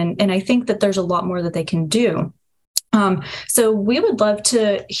everyone? And I think that there's a lot more that they can do. So we would love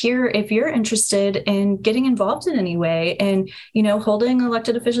to hear if you're interested in getting involved in any way and, holding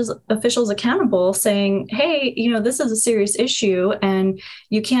elected officials accountable, saying, hey, this is a serious issue and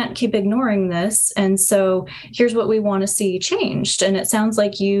you can't keep ignoring this. And so here's what we want to see changed. And it sounds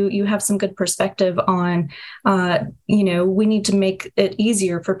like you have some good perspective on, we need to make it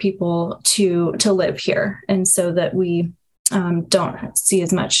easier for people to live here. And so that we don't see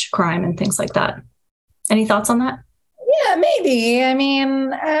as much crime and things like that. Any thoughts on that? Yeah, maybe. I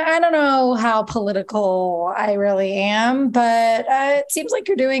mean, I don't know how political I really am, but it seems like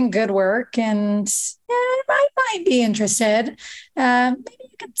you're doing good work, and I might be interested. Maybe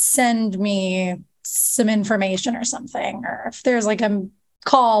you could send me some information or something, or if there's like a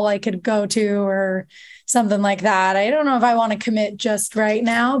call I could go to or something like that. I don't know if I want to commit just right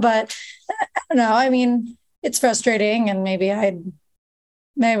now, but I don't know. I mean, it's frustrating, and maybe I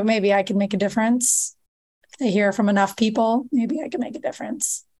can make a difference. To hear from enough people, maybe I can make a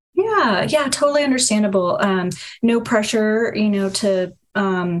difference. Yeah, totally understandable. No pressure,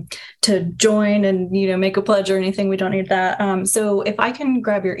 to join and, make a pledge or anything. We don't need that. So if I can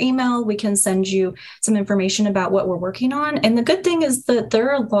grab your email, we can send you some information about what we're working on. And the good thing is that there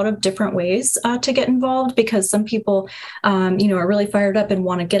are a lot of different ways to get involved, because some people, are really fired up and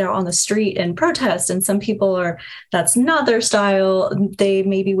want to get out on the street and protest. And some people that's not their style. They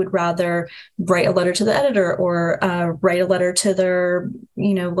maybe would rather write a letter to the editor or write a letter to their,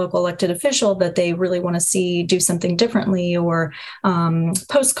 local elected official that they really want to see do something differently, or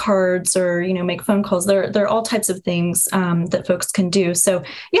postcards, or make phone calls. There are all types of things that folks can do. So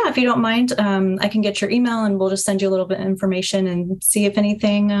yeah, if you don't mind, I can get your email and we'll just send you a little bit of information and see if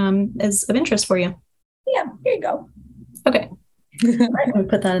anything is of interest for you. Yeah, here you go. Okay. All right, I'm going to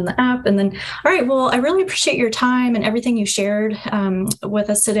put that in the app. And then, all right, well, I really appreciate your time and everything you shared with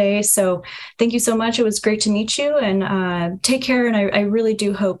us today. So thank you so much. It was great to meet you, and take care. And I really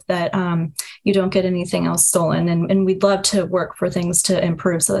do hope that you don't get anything else stolen. And we'd love to work for things to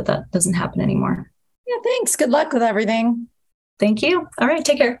improve so that doesn't happen anymore. Yeah, thanks. Good luck with everything. Thank you. All right,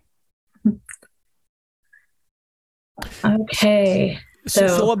 take care. Okay.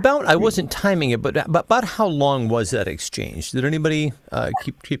 So about, I wasn't timing it, but about how long was that exchange? Did anybody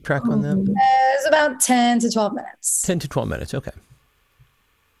keep track on that? It was about 10 to 12 minutes. 10 to 12 minutes. Okay.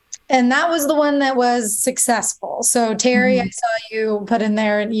 And that was the one that was successful. So Terry, I saw you put in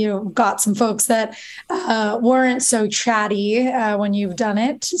there, and you got some folks that weren't so chatty when you've done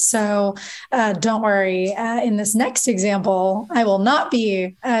it. So don't worry. In this next example, I will not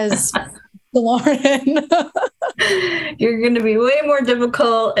be as Lauren. You're going to be way more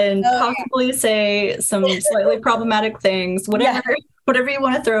difficult and possibly say some slightly problematic things, whatever you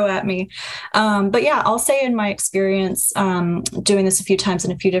want to throw at me. But yeah, I'll say in my experience doing this a few times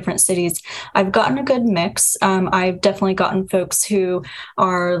in a few different cities, I've gotten a good mix. I've definitely gotten folks who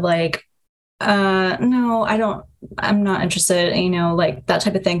are like, no, I'm not interested, like that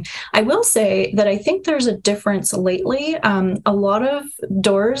type of thing. I will say that I think there's a difference lately. A lot of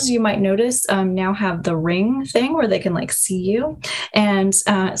doors, you might notice, now have the ring thing where they can like see you. And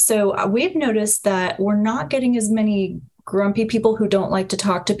so we've noticed that we're not getting as many grumpy people who don't like to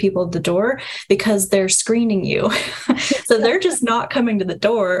talk to people at the door because they're screening you. So they're just not coming to the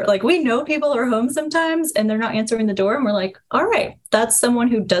door. Like, we know people are home sometimes and they're not answering the door. And we're like, all right, that's someone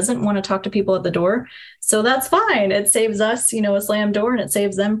who doesn't want to talk to people at the door. So that's fine. It saves us, a slammed door, and it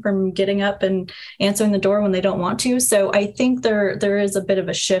saves them from getting up and answering the door when they don't want to. So I think there is a bit of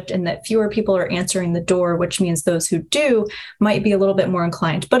a shift in that fewer people are answering the door, which means those who do might be a little bit more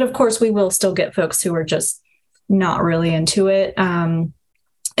inclined. But of course, we will still get folks who are just not really into it. And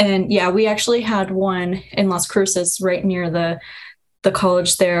yeah, we actually had one in Las Cruces right near the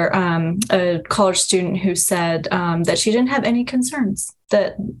college there, a college student who said that she didn't have any concerns,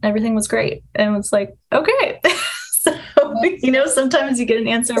 that everything was great. And it's like, okay. So, sometimes you get an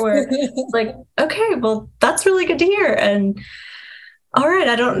answer where it's like, okay, well, that's really good to hear. And all right,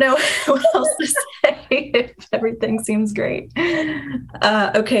 I don't know what else to say if everything seems great.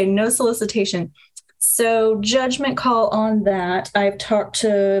 Okay, no solicitation. So judgment call on that. I've talked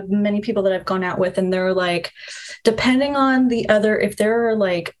to many people that I've gone out with, and they're like, depending on if there are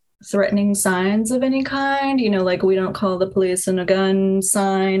like threatening signs of any kind, like we don't call the police and a gun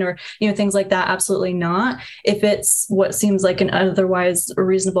sign, or, things like that. Absolutely not. If it's what seems like an otherwise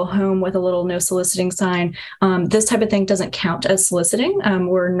reasonable home with a little no soliciting sign, this type of thing doesn't count as soliciting.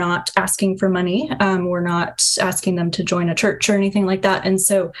 We're not asking for money. We're not asking them to join a church or anything like that. And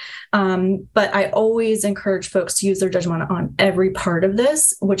so, but I always encourage folks to use their judgment on every part of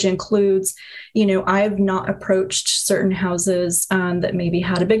this, which includes, I've not approached certain houses that maybe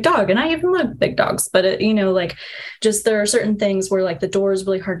had a big dog, and I even love big dogs, but just there are certain things where like the door is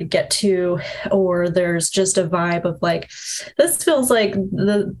really hard to get to, or there's just a vibe of like, this feels like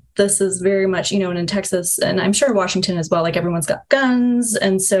this is very much, and in Texas, and I'm sure Washington as well, like everyone's got guns.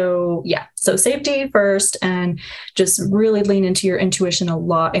 And so, yeah, so safety first, and just really lean into your intuition a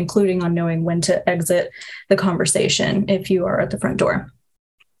lot, including on knowing when to exit the conversation if you are at the front door.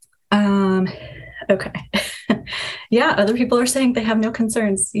 Okay. Yeah. Other people are saying they have no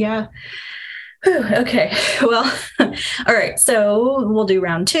concerns. Yeah. Whew, okay. Well, all right. So we'll do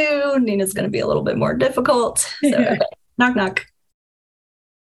round 2. Nina's going to be a little bit more difficult. So, okay. Knock, knock.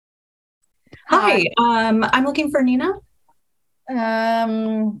 Hi. I'm looking for Nina.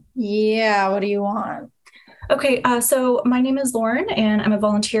 Yeah. What do you want? Okay, so my name is Lauren, and I'm a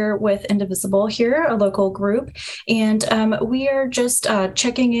volunteer with Indivisible here, a local group. And we are just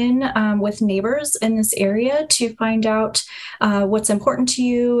checking in with neighbors in this area to find out what's important to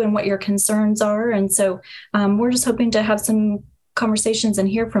you and what your concerns are. And so we're just hoping to have some conversations and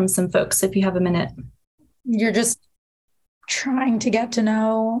hear from some folks if you have a minute. You're just trying to get to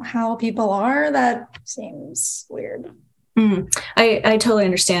know how people are? That seems weird. I totally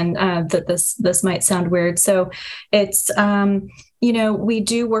understand that this might sound weird. So it's, we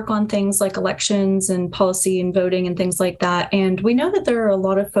do work on things like elections and policy and voting and things like that. And we know that there are a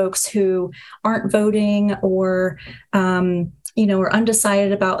lot of folks who aren't voting or, are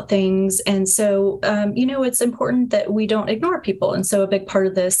undecided about things. And so, it's important that we don't ignore people. And so a big part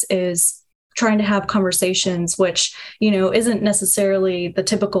of this is trying to have conversations, which, isn't necessarily the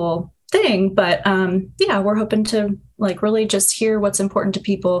typical thing, but we're hoping to really just hear what's important to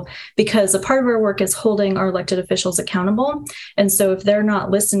people, because a part of our work is holding our elected officials accountable. And so if they're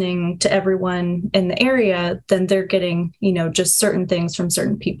not listening to everyone in the area, then they're getting, just certain things from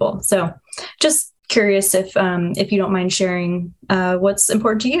certain people. So just curious if you don't mind sharing what's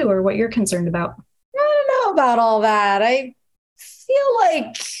important to you or what you're concerned about. I don't know about all that. I feel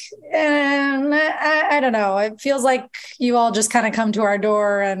like, I don't know. It feels like you all just kind of come to our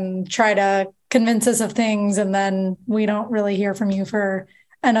door and try to convince us of things, and then we don't really hear from you for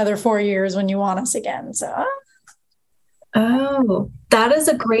another 4 years when you want us again. So. Oh, that is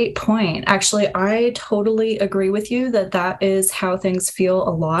a great point. Actually, I totally agree with you that is how things feel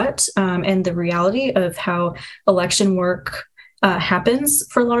a lot, and the reality of how election work happens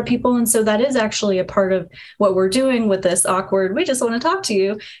for a lot of people. And so that is actually a part of what we're doing with this awkward, we just want to talk to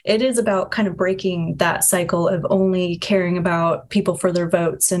you. It is about kind of breaking that cycle of only caring about people for their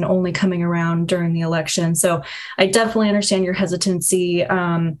votes and only coming around during the election. So I definitely understand your hesitancy.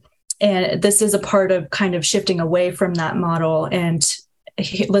 And this is a part of kind of shifting away from that model and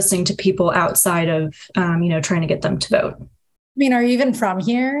listening to people outside of, trying to get them to vote. I mean, are you even from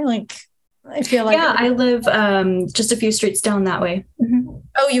here? I feel like. Yeah, I live just a few streets down that way. Mm-hmm.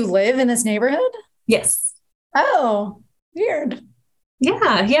 Oh, you live in this neighborhood? Yes. Oh, weird. Yeah.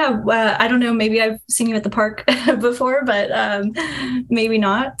 I don't know. Maybe I've seen you at the park before, but maybe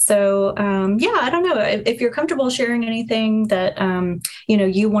not. So I don't know. If you're comfortable sharing anything that,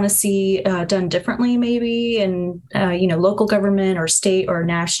 you want to see done differently, maybe in, local government or state or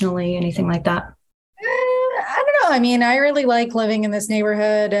nationally, anything like that. I don't know. I mean, I really like living in this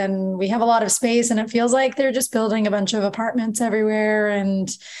neighborhood, and we have a lot of space, and it feels like they're just building a bunch of apartments everywhere. And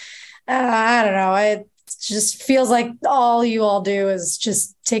I don't know. It just feels like all you all do is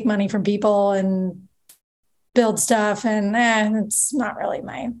just take money from people and build stuff. And it's not really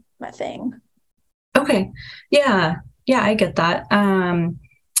my thing. Okay. Yeah, I get that.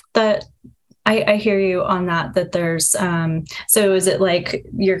 I hear you on that there's, so is it like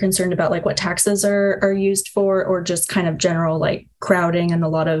you're concerned about what taxes are used for, or just kind of general crowding and a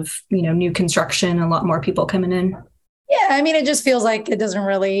lot of, new construction, a lot more people coming in? Yeah. I mean, it just feels like it doesn't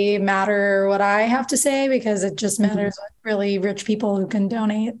really matter what I have to say, because it just matters what really rich people who can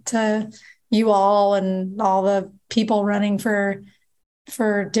donate to you all and all the people running for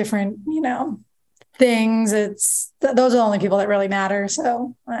different, things. Those are the only people that really matter.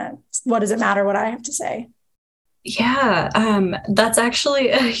 So what does it matter what I have to say? Yeah, that's actually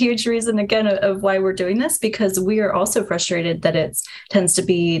a huge reason, again, of why we're doing this, because we are also frustrated that it tends to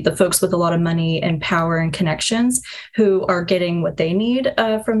be the folks with a lot of money and power and connections who are getting what they need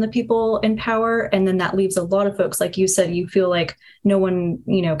from the people in power. And then that leaves a lot of folks, like you said, you feel like no one,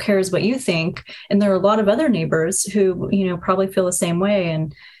 cares what you think. And there are a lot of other neighbors who, probably feel the same way.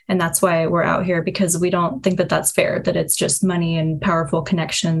 And that's why we're out here, because we don't think that that's fair, that it's just money and powerful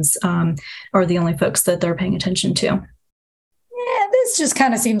connections are the only folks that they're paying attention to. Yeah, this just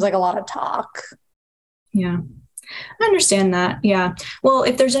kind of seems like a lot of talk. Yeah, I understand that. Yeah. Well,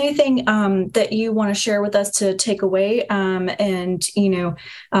 if there's anything that you want to share with us to take away and,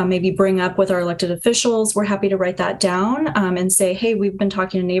 maybe bring up with our elected officials, we're happy to write that down and say, hey, we've been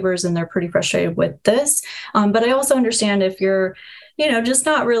talking to neighbors and they're pretty frustrated with this. But I also understand if you're just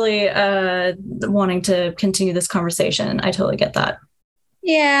not really wanting to continue this conversation. I totally get that.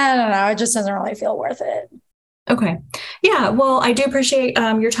 Yeah, I don't know. It just doesn't really feel worth it. Okay. Yeah. Well, I do appreciate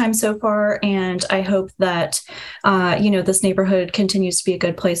your time so far. And I hope that, this neighborhood continues to be a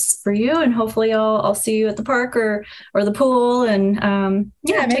good place for you. And hopefully I'll see you at the park or the pool. And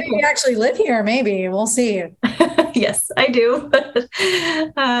maybe you actually live here. Maybe we'll see. Yes, I do.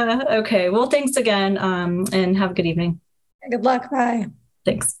 Okay. Well, thanks again. And have a good evening. Good luck. Bye.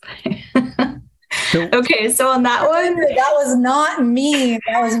 Thanks. Bye. Okay, so on that one, that was not me.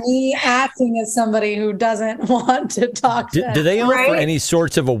 That was me acting as somebody who doesn't want to talk to Do they offer Right? any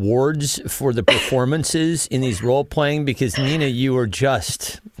sorts of awards for the performances in these role playing? Because Nina, you are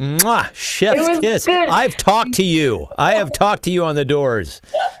just chef's kiss. good. I've talked to you. I have talked to you on the doors.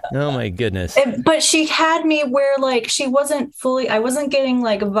 Oh my goodness. But she had me where like she wasn't fully, I wasn't getting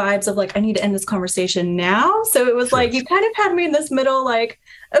like vibes of like, I need to end this conversation now. So it was Sure. like, you kind of had me in this middle, like,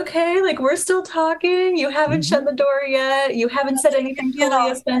 okay, like we're still talking. You haven't shut the door yet. You haven't said anything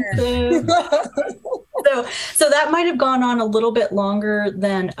totally offensive. So that might have gone on a little bit longer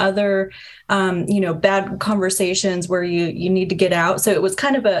than other, bad conversations where you need to get out. So it was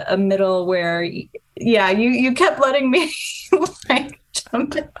kind of a middle where, you kept letting me like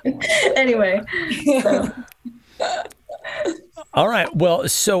jump in. Anyway. So. All right. Well,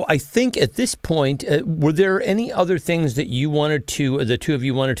 so I think at this point, were there any other things that the two of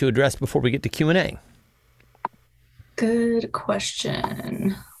you wanted to address before we get to Q&A? Good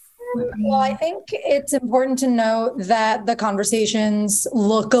question. Well, I think it's important to note that the conversations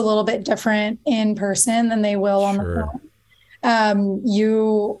look a little bit different in person than they will on the phone.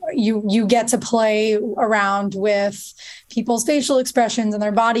 You get to play around with people's facial expressions and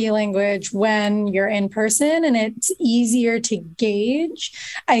their body language when you're in person, and it's easier to gauge,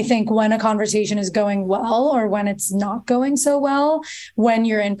 I think, when a conversation is going well or when it's not going so well when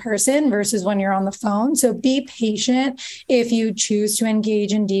you're in person versus when you're on the phone. So be patient if you choose to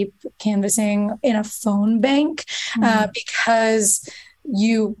engage in deep canvassing in a phone bank, because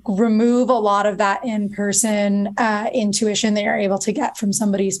you remove a lot of that in-person intuition that you're able to get from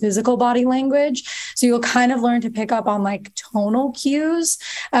somebody's physical body language. So you'll kind of learn to pick up on like tonal cues,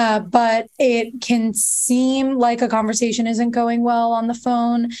 but it can seem like a conversation isn't going well on the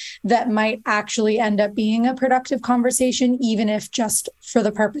phone that might actually end up being a productive conversation, even if just for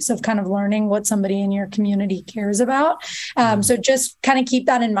the purpose of kind of learning what somebody in your community cares about. So just kind of keep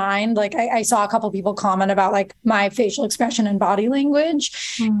that in mind. Like I saw a couple people comment about like my facial expression and body language.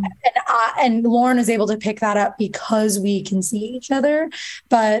 And Lauren is able to pick that up because we can see each other,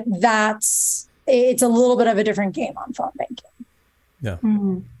 but it's a little bit of a different game on phone banking. Yeah.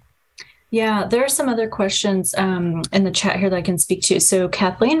 Yeah, there are some other questions in the chat here that I can speak to. So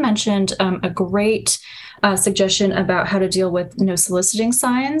Kathleen mentioned a great suggestion about how to deal with no soliciting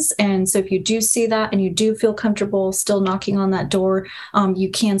signs. And so if you do see that and you do feel comfortable still knocking on that door, you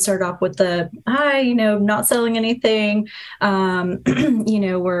can start off with the, hi, not selling anything.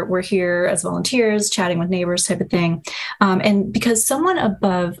 We're here as volunteers, chatting with neighbors type of thing. And because someone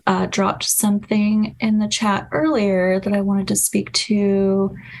above dropped something in the chat earlier that I wanted to speak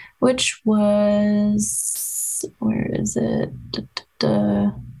to, which was, where is it?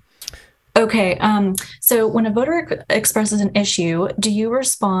 Okay. So when a voter expresses an issue, do you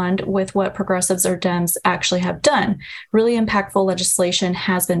respond with what progressives or Dems actually have done? Really impactful legislation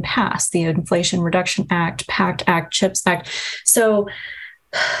has been passed, the Inflation Reduction Act, PACT Act, CHIPS Act. So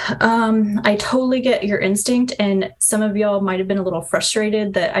I totally get your instinct, and some of y'all might have been a little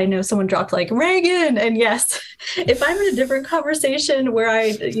frustrated that I know someone dropped like Reagan. And yes, if I'm in a different conversation where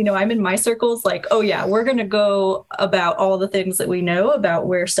I'm in my circles, like, oh yeah, we're going to go about all the things that we know about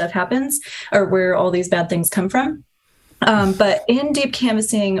where stuff happens or where all these bad things come from. But in deep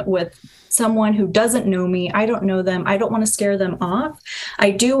canvassing with someone who doesn't know me, I don't know them, I don't want to scare them off.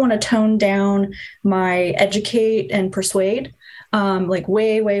 I do want to tone down my educate and persuade. Like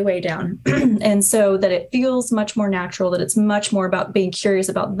way, way, way down. And so that it feels much more natural, that it's much more about being curious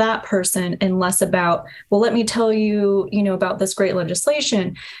about that person and less about, well, let me tell you, about this great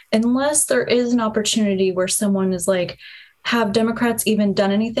legislation, unless there is an opportunity where someone is like, have Democrats even done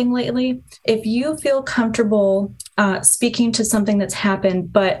anything lately? If you feel comfortable speaking to something that's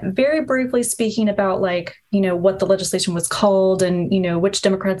happened, but very briefly speaking about like, what the legislation was called and, which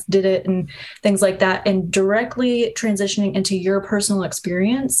Democrats did it and things like that, and directly transitioning into your personal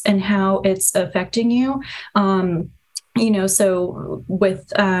experience and how it's affecting you, so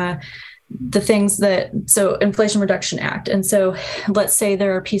with the things so Inflation Reduction Act. And so let's say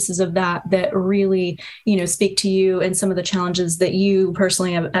there are pieces of that really, speak to you and some of the challenges that you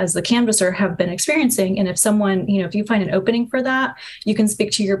personally as the canvasser have been experiencing. And if someone, if you find an opening for that, you can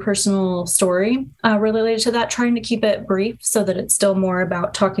speak to your personal story related to that, trying to keep it brief so that it's still more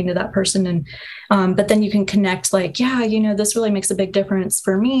about talking to that person. And, but then you can connect like, yeah, this really makes a big difference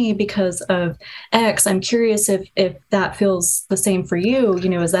for me because of X. I'm curious if that feels the same for you.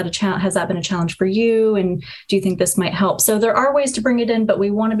 Is that a challenge? Has that been a challenge for you? And do you think this might help? So there are ways to bring it in, but we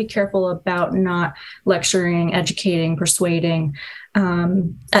want to be careful about not lecturing, educating, persuading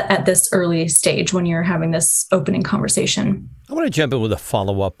at this early stage when you're having this opening conversation. I want to jump in with a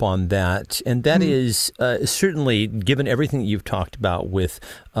follow-up on that, and that is certainly, given everything that you've talked about with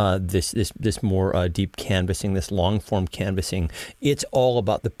this more deep canvassing, this long-form canvassing, it's all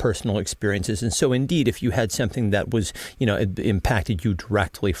about the personal experiences. And so, indeed, if you had something that was, it impacted you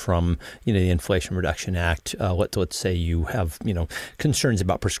directly from, the Inflation Reduction Act, let's say you have, concerns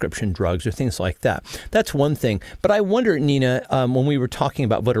about prescription drugs or things like that. That's one thing. But I wonder, Nina, when we were talking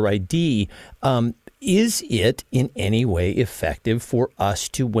about voter ID, is it in any way effective for us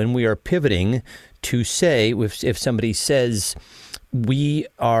to, when we are pivoting, to say, if somebody says we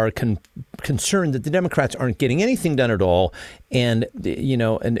are concerned that the Democrats aren't getting anything done at all, and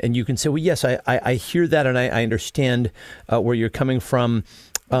and you can say, well, yes, I hear that, and I understand where you're coming from.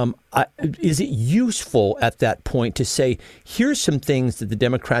 Is it useful at that point to say, here's some things that the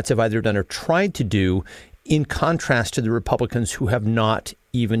Democrats have either done or tried to do, in contrast to the Republicans who have not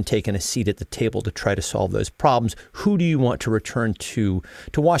even taken a seat at the table to try to solve those problems? Who do you want to return to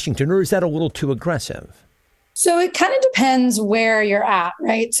Washington, or is that a little too aggressive? So it kind of depends where you're at,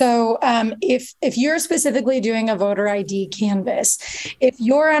 right? So if you're specifically doing a voter ID canvass, if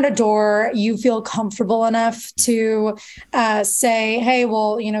you're at a door, you feel comfortable enough to say, hey,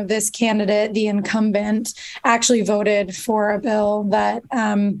 well, this candidate, the incumbent, actually voted for a bill that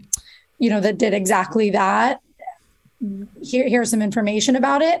that did exactly that. Here's some information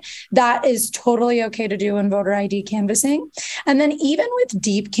about it. That is totally okay to do in voter ID canvassing. And then even with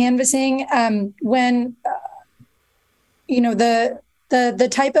deep canvassing, when the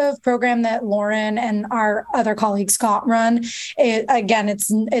type of program that Lauren and our other colleague Scott run,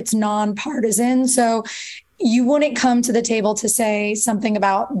 it's nonpartisan. So you wouldn't come to the table to say something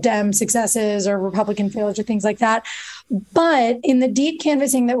about Dem successes or Republican failures or things like that. But in the deep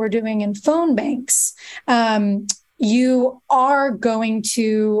canvassing that we're doing in phone banks, you are going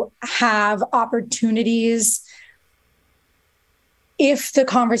to have opportunities if the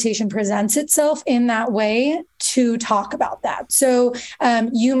conversation presents itself in that way to talk about that. So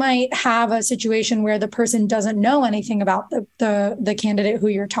you might have a situation where the person doesn't know anything about the candidate who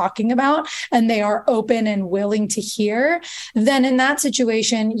you're talking about, and they are open and willing to hear. Then in that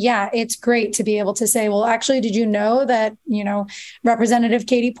situation, yeah, it's great to be able to say, well, actually, did you know that, Representative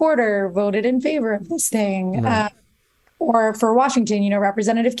Katie Porter voted in favor of this thing? Right. Or for Washington,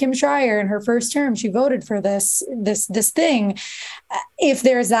 Representative Kim Schreier in her first term, she voted for this thing. If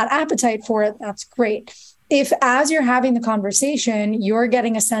there's that appetite for it, that's great. If as you're having the conversation, you're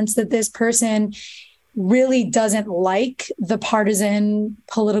getting a sense that this person really doesn't like the partisan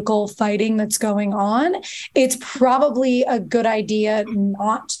political fighting that's going on, it's probably a good idea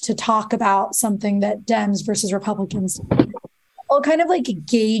not to talk about something that Dems versus Republicans do. Kind of like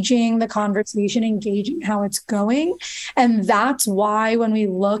gauging the conversation and gauging how it's going. And that's why when we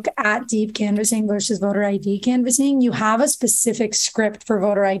look at deep canvassing versus voter ID canvassing, you have a specific script for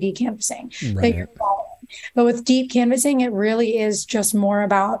voter ID canvassing that you're following. But with deep canvassing, it really is just more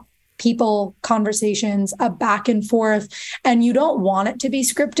about people, conversations, a back and forth. And you don't want it to be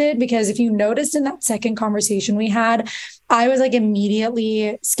scripted, because if you noticed in that second conversation we had, I was like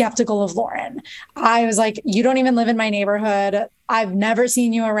immediately skeptical of Lauren. I was like, you don't even live in my neighborhood. I've never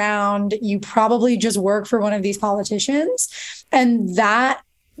seen you around. You probably just work for one of these politicians. And that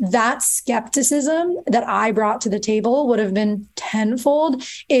skepticism that I brought to the table would have been tenfold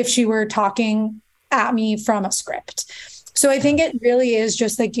if she were talking at me from a script. So I think it really is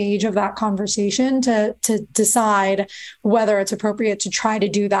just the gauge of that conversation to decide whether it's appropriate to try to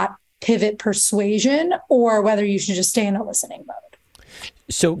do that pivot persuasion or whether you should just stay in a listening mode.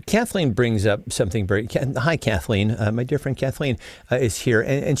 So Kathleen brings up something hi, Kathleen. My dear friend Kathleen is here.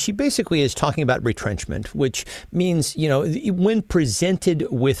 And she basically is talking about retrenchment, which means, when presented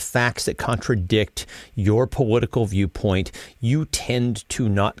with facts that contradict your political viewpoint, you tend to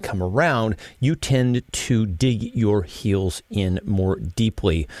not come around. You tend to dig your heels in more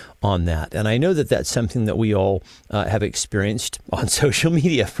deeply on that. And I know that that's something that we all have experienced on social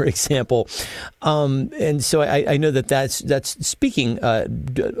media, for example. And so I know that that's speaking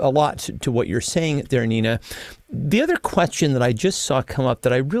a lot to what you're saying there, Nina. The other question that I just saw come up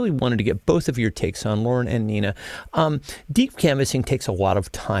that I really wanted to get both of your takes on, Lauren and Nina, deep canvassing takes a lot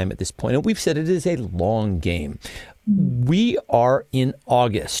of time at this point, and we've said it is a long game. We are in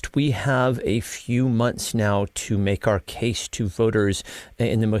August. We have a few months now to make our case to voters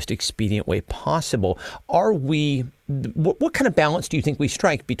in the most expedient way possible. What kind of balance do you think we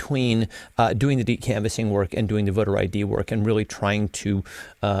strike between doing the deep canvassing work and doing the voter ID work, and really trying to,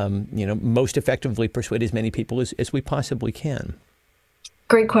 most effectively persuade as many people as we possibly can?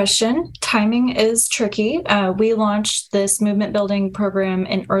 Great question. Timing is tricky. We launched this movement building program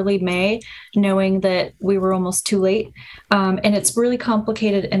in early May, knowing that we were almost too late. And it's really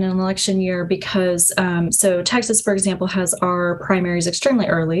complicated in an election year because, so Texas, for example, has our primaries extremely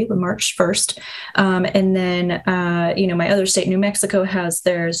early, March 1st. And then, my other state, New Mexico, has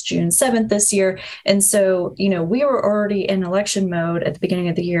theirs June 7th this year. And so, we were already in election mode at the beginning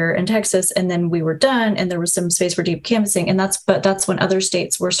of the year in Texas, and then we were done, and there was some space for deep canvassing. And that's when other states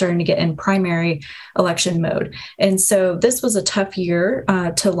were starting to get in primary election mode. And so this was a tough year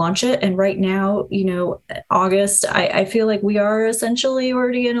to launch it. And right now, August, I feel like we are essentially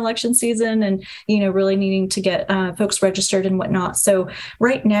already in election season and, really needing to get folks registered and whatnot. So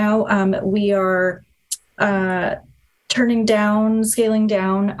right now we are scaling down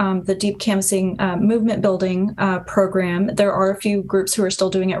the deep canvassing movement building program. There are a few groups who are still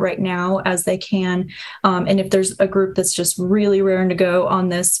doing it right now as they can. And if there's a group that's just really raring to go on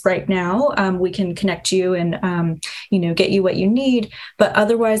this right now, we can connect you and, get you what you need. But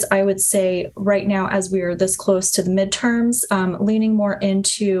otherwise, I would say right now, as we are this close to the midterms, leaning more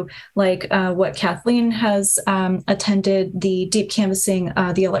into like what Kathleen has attended, the deep canvassing,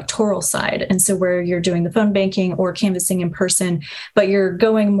 the electoral side. And so where you're doing the phone banking or canvassing in person, but you're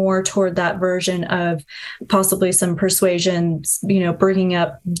going more toward that version of possibly some persuasion, bringing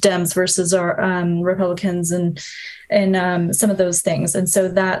up Dems versus our Republicans and some of those things. And so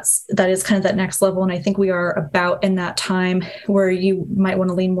that is kind of that next level. And I think we are about in that time where you might want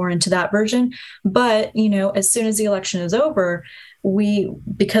to lean more into that version. But, as soon as the election is over,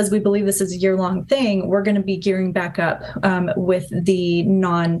 because we believe this is a year-long thing, we're going to be gearing back up with the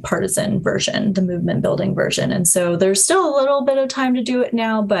non-partisan version, the movement building version. And so there's still a little bit of time to do it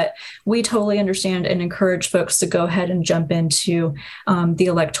now, but we totally understand and encourage folks to go ahead and jump into the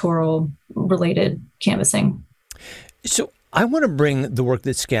electoral related canvassing. So I want to bring the work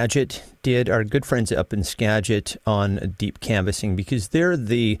that Skagit did, our good friends up in Skagit, on deep canvassing, because they're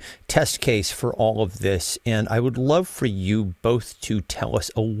the test case for all of this. And I would love for you both to tell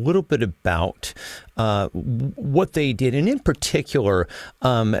us a little bit about what they did. And in particular,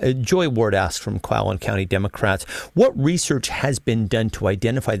 Joy Ward asked from Quail County Democrats, what research has been done to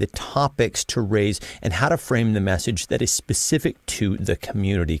identify the topics to raise and how to frame the message that is specific to the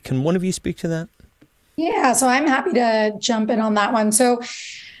community? Can one of you speak to that? Yeah, so I'm happy to jump in on that one. So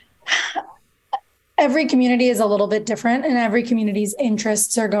every community is a little bit different, and every community's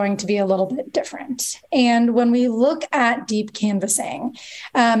interests are going to be a little bit different. And when we look at deep canvassing,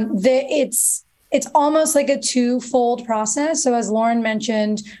 it's almost like a twofold process. So as Lauren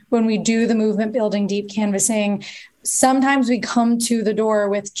mentioned, when we do the movement building deep canvassing, sometimes we come to the door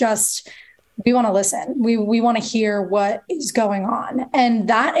with we want to listen. We want to hear what is going on. And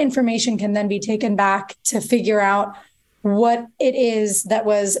that information can then be taken back to figure out what it is that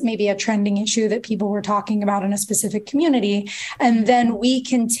was maybe a trending issue that people were talking about in a specific community. And then we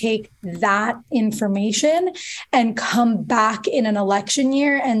can take that information and come back in an election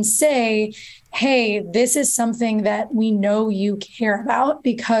year and say, hey, this is something that we know you care about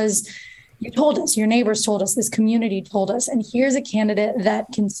because you told us, your neighbors told us, this community told us, and here's a candidate that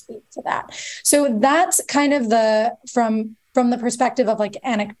can speak to that. So that's kind of from the perspective of like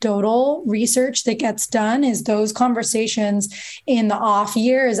anecdotal research that gets done, is those conversations in the off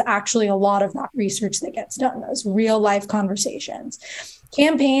year is actually a lot of that research that gets done, those real life conversations.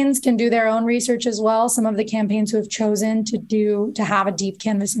 Campaigns can do their own research as well. Some of the campaigns who have chosen to have a deep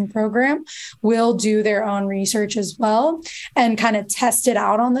canvassing program will do their own research as well and kind of test it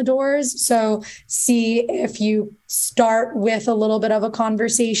out on the doors. So see if you start with a little bit of a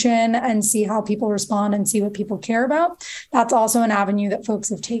conversation and see how people respond and see what people care about. That's also an avenue that folks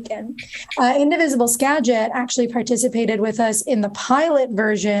have taken. Indivisible Skagit actually participated with us in the pilot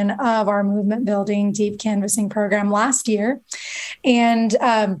version of our movement building deep canvassing program last year. And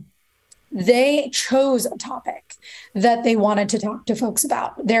they chose a topic that they wanted to talk to folks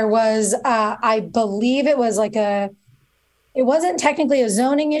about. There was, I believe it was it wasn't technically a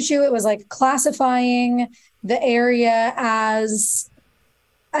zoning issue. It was like classifying the area as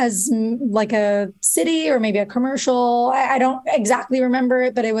like a city or maybe a commercial. I don't exactly remember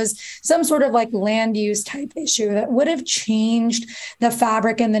it, but it was some sort of like land use type issue that would have changed the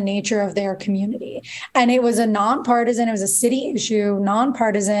fabric and the nature of their community. And it was a nonpartisan, it was a city issue,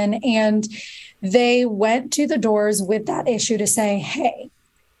 nonpartisan. And they went to the doors with that issue to say, hey,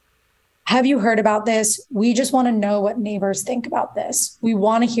 have you heard about this? We just want to know what neighbors think about this. We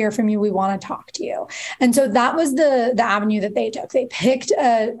want to hear from you. We want to talk to you. And so that was the avenue that they took. They picked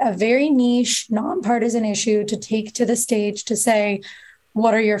a very niche, nonpartisan issue to take to the stage to say,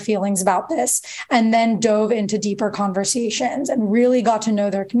 what are your feelings about this? And then dove into deeper conversations and really got to know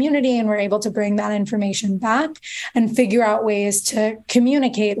their community and were able to bring that information back and figure out ways to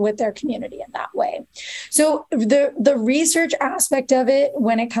communicate with their community in that way. So the research aspect of it,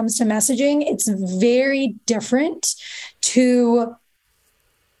 when it comes to messaging, it's very different to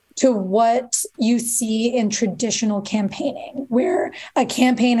what you see in traditional campaigning, where a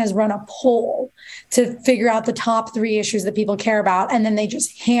campaign has run a poll to figure out the top 3 issues that people care about, and then they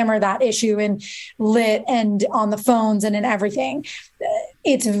just hammer that issue in lit and on the phones and in everything.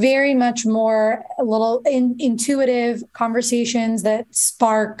 It's very much more a little intuitive conversations that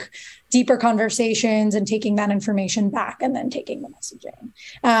spark deeper conversations and taking that information back and then taking the messaging.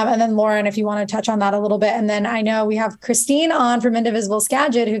 And then Lauren, if you want to touch on that a little bit. And then I know we have Christine on from Indivisible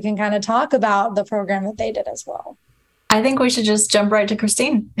Skagit who can kind of talk about the program that they did as well. I think we should just jump right to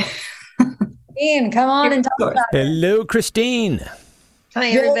Christine. Christine, come on and talk about it. Hello, Christine. Hi,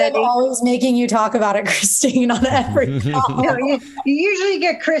 everybody. I'm always making you talk about it, Christine, on every call. No, you usually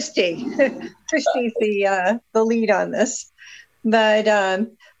get Christy. Christy's the lead on this. But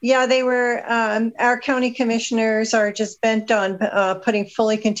yeah, they were, our county commissioners are just bent on putting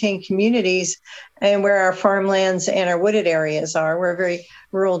fully contained communities and where our farmlands and our wooded areas are. We're a very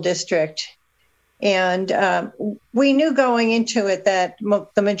rural district. And we knew going into it that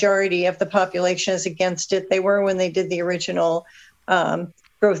the majority of the population is against it. They were when they did the original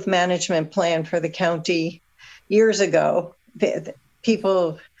growth management plan for the county years ago.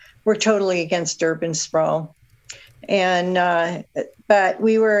 People were totally against urban sprawl. And but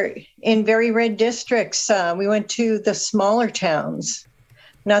we were in very red districts. We went to the smaller towns,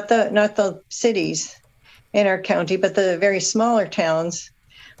 not the cities in our county, but the very smaller towns.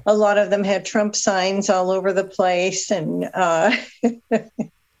 A lot of them had Trump signs all over the place, and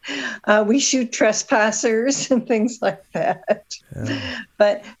we shoot trespassers and things like that. Yeah.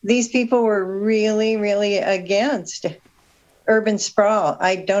 But these people were really, really against urban sprawl.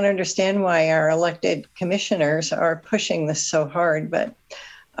 I don't understand why our elected commissioners are pushing this so hard, but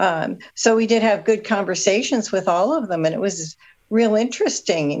so we did have good conversations with all of them, and it was real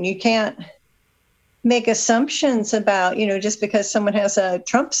interesting. And you can't make assumptions about, just because someone has a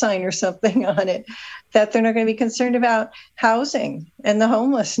Trump sign or something on it, that they're not going to be concerned about housing and the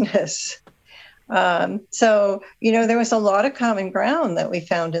homelessness. So, there was a lot of common ground that we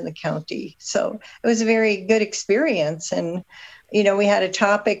found in the county. So it was a very good experience. And, we had a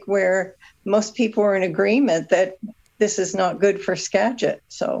topic where most people were in agreement that this is not good for Skagit.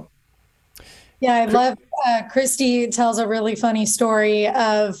 So. Yeah, I love Christy tells a really funny story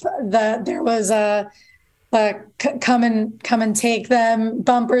of there was a come and take them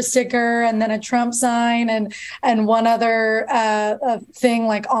bumper sticker, and then a Trump sign, and one other thing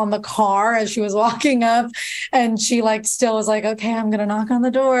like on the car as she was walking up, and she still was like, okay, I'm gonna knock on the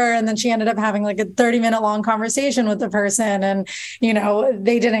door, and then she ended up having like a 30-minute long conversation with the person, and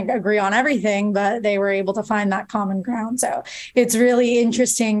they didn't agree on everything, but they were able to find that common ground. So it's really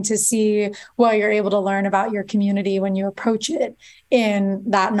interesting to see what you're able to learn about your community when you approach it in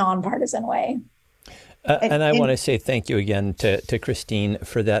that nonpartisan way. And I want to say thank you again to Christine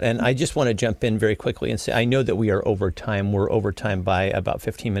for that. And I just want to jump in very quickly and say, I know that we are over time. We're over time by about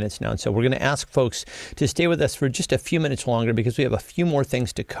 15 minutes now. And so we're going to ask folks to stay with us for just a few minutes longer because we have a few more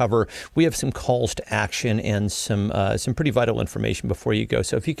things to cover. We have some calls to action and some pretty vital information before you go.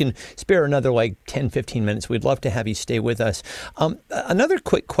 So if you can spare another 10, 15 minutes, we'd love to have you stay with us. Another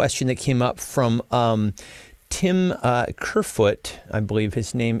quick question that came up from Tim Kerfoot, I believe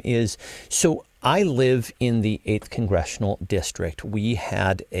his name is. So I live in the 8th Congressional District. We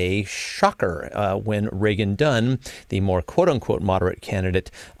had a shocker when Reagan Dunn, the more quote-unquote moderate candidate,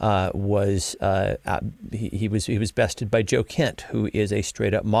 was bested by Joe Kent, who is a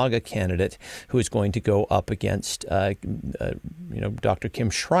straight-up MAGA candidate who is going to go up against Dr. Kim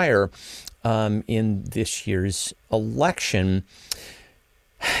Schreier in this year's election.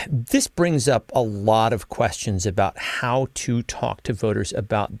 This brings up a lot of questions about how to talk to voters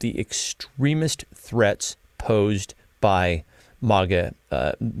about the extremist threats posed by MAGA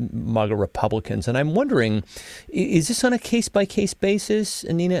Republicans. And I'm wondering, is this on a case-by-case basis,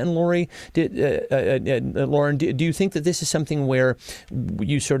 Nina and Lori? Lauren, do you think that this is something where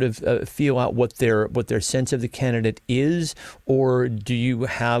you sort of feel out what their sense of the candidate is, or do you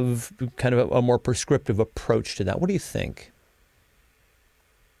have kind of a more prescriptive approach to that? What do you think?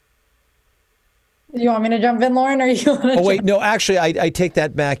 You want me to jump in, Lauren, or you want to? Oh, wait, no, actually, I take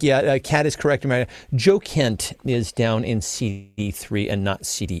that back. Yeah, Kat is correct. Joe Kent is down in CD3 and not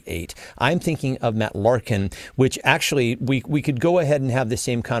CD8. I'm thinking of Matt Larkin, which actually we could go ahead and have the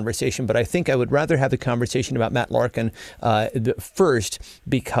same conversation, but I think I would rather have the conversation about Matt Larkin first,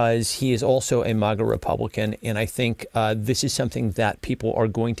 because he is also a MAGA Republican, and I think this is something that people are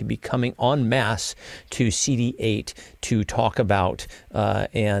going to be coming en masse to CD8 to talk about,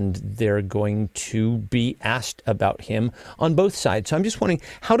 and they're going to be asked about him on both sides. So I'm just wondering,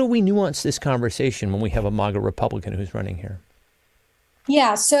 how do we nuance this conversation when we have a MAGA Republican who's running here?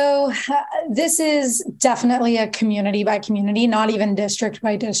 Yeah, so this is definitely a community by community, not even district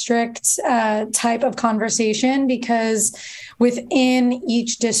by district type of conversation, because within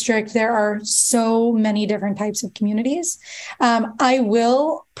each district, there are so many different types of communities. I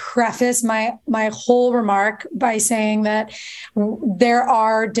will preface my whole remark by saying that there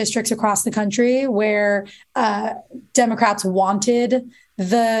are districts across the country where Democrats wanted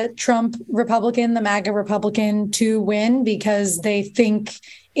the Trump Republican, the MAGA Republican, to win because they think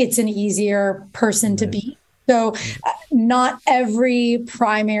it's an easier person to beat. So not every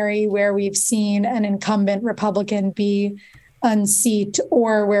primary where we've seen an incumbent Republican be unseat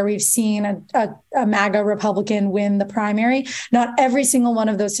or where we've seen a MAGA Republican win the primary, not every single one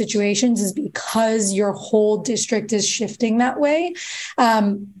of those situations is because your whole district is shifting that way.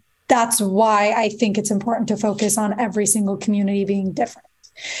 That's why I think it's important to focus on every single community being different.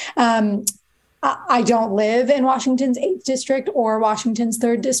 I don't live in Washington's 8th district or Washington's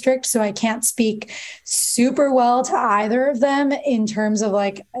 3rd district, so I can't speak super well to either of them in terms of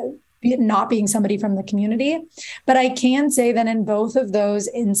like not being somebody from the community. But I can say that in both of those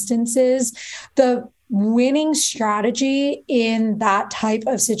instances, the winning strategy in that type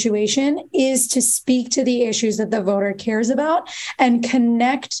of situation is to speak to the issues that the voter cares about and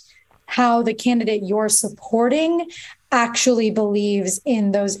connect how the candidate you're supporting actually believes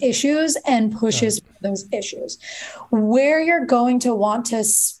in those issues and pushes for those issues. Where you're going to want to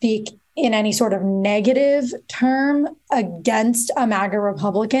speak in any sort of negative term against a MAGA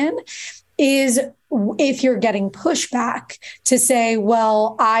Republican is if you're getting pushback to say,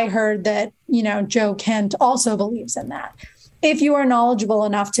 well, I heard that, Joe Kent also believes in that. If you are knowledgeable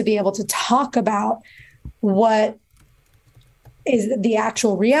enough to be able to talk about what is the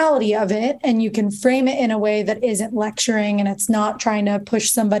actual reality of it, and you can frame it in a way that isn't lecturing and it's not trying to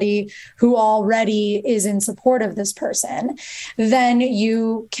push somebody who already is in support of this person, then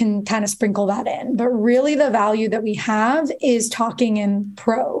you can kind of sprinkle that in. But really the value that we have is talking in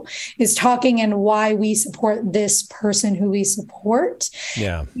is talking in why we support this person who we support,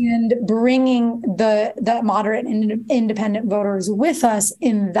 and bringing the moderate and independent voters with us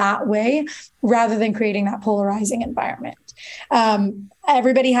in that way, rather than creating that polarizing environment.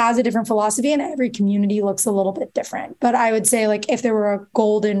 Everybody has a different philosophy and every community looks a little bit different. But I would say, like, if there were a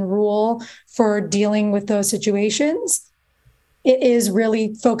golden rule for dealing with those situations, it is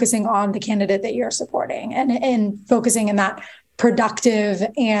really focusing on the candidate that you're supporting and focusing in that productive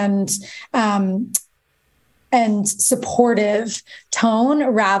and supportive tone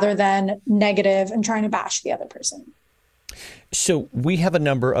rather than negative and trying to bash the other person. So we have a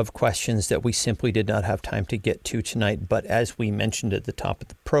number of questions that we simply did not have time to get to tonight. But as we mentioned at the top of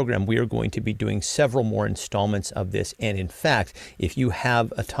the program, we are going to be doing several more installments of this. And in fact, if you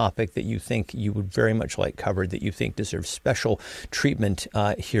have a topic that you think you would very much like covered, that you think deserves special treatment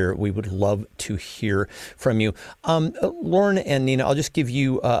here, we would love to hear from you. Lauren and Nina, I'll just give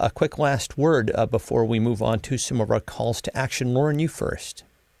you a quick last word before we move on to some of our calls to action. Lauren, you first.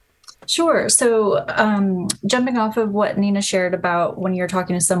 Sure. So jumping off of what Nina shared about when you're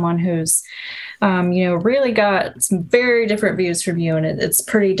talking to someone who's, really got some very different views from you, and it's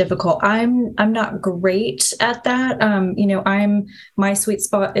pretty difficult. I'm not great at that. My sweet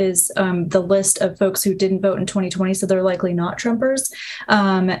spot is the list of folks who didn't vote in 2020, so they're likely not Trumpers.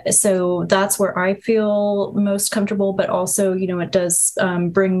 So that's where I feel most comfortable, but also, it does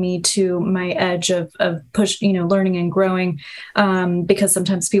bring me to my edge of push, learning and growing, because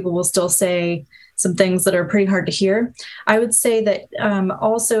sometimes people will still say some things that are pretty hard to hear. I would say that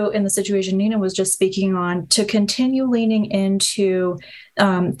also in the situation Nina was just speaking on, to continue leaning into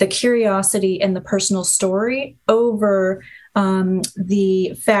the curiosity and the personal story over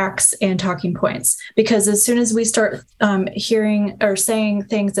the facts and talking points, because as soon as we start hearing or saying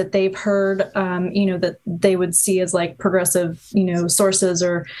things that they've heard, that they would see as like progressive, sources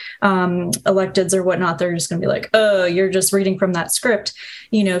or electeds or whatnot, they're just going to be like, oh, you're just reading from that script,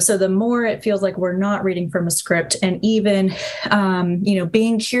 so the more it feels like we're not reading from a script, and even,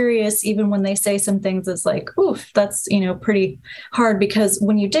 being curious, even when they say some things, it's like, oof, that's, pretty hard, because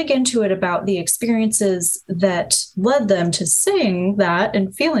when you dig into it about the experiences that led them to saying that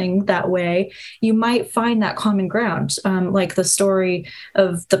and feeling that way, you might find that common ground, like the story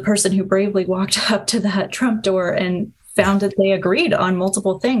of the person who bravely walked up to that Trump door and found that they agreed on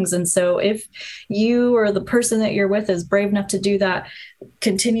multiple things. And so if you or the person that you're with is brave enough to do that,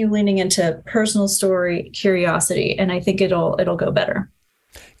 continue leaning into personal story, curiosity, and I think it'll go better.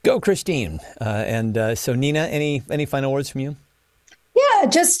 Go, Christine. So Nina, any final words from you? Yeah,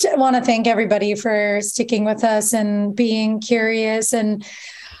 just want to thank everybody for sticking with us and being curious and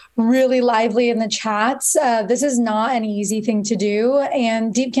really lively in the chats. This is not an easy thing to do,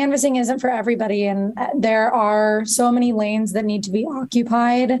 and deep canvassing isn't for everybody. And there are so many lanes that need to be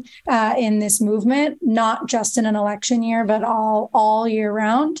occupied in this movement, not just in an election year, but all year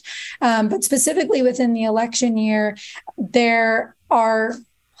round. But specifically within the election year, there are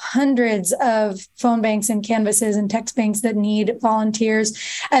hundreds of phone banks and canvases and text banks that need volunteers.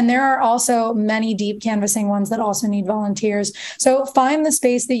 And there are also many deep canvassing ones that also need volunteers. So find the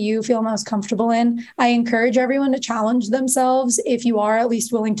space that you feel most comfortable in. I encourage everyone to challenge themselves if you are at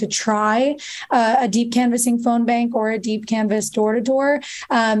least willing to try a deep canvassing phone bank or a deep canvas door-to-door.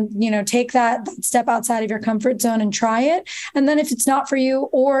 Take that step outside of your comfort zone and try it. And then if it's not for you,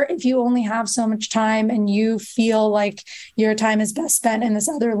 or if you only have so much time and you feel like your time is best spent in this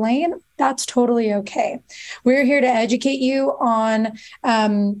other lane, that's totally okay. We're here to educate you on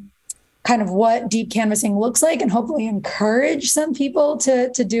kind of what deep canvassing looks like, and hopefully encourage some people to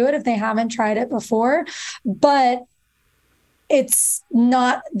do it if they haven't tried it before. But it's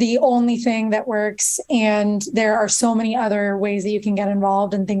not the only thing that works, and there are so many other ways that you can get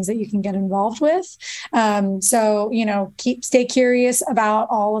involved and things that you can get involved with. Stay curious about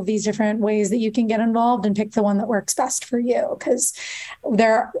all of these different ways that you can get involved and pick the one that works best for you, because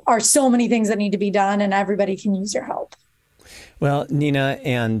there are so many things that need to be done and everybody can use your help. Well, Nina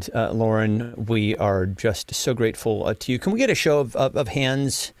and Lauren, we are just so grateful to you. Can we get a show of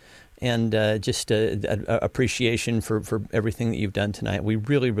hands and just appreciation for everything that you've done tonight? We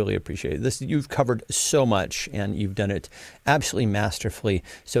really, really appreciate it. You've covered so much, and you've done it absolutely masterfully.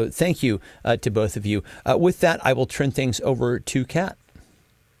 So thank you to both of you. With that, I will turn things over to Kat.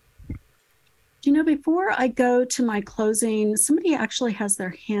 Before I go to my closing, somebody actually has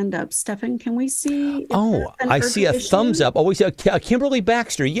their hand up. Stefan, can we see? I see a thumbs up. Oh, we see Kimberly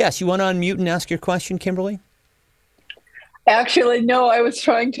Baxter. Yes, you want to unmute and ask your question, Kimberly? Actually, no, I was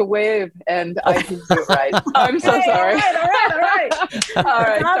trying to wave and I didn't do it right. I'm so sorry. All right. All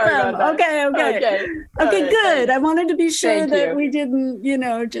right. Sorry about that. Okay, good. I wanted to be sure that we didn't,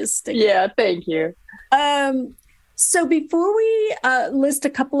 just stick. Yeah, thank you. So before we list a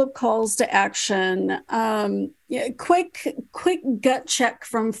couple of calls to action, quick gut check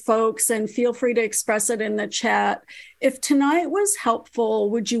from folks, and feel free to express it in the chat. If tonight was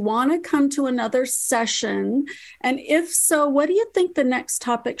helpful, would you want to come to another session? And if so, what do you think the next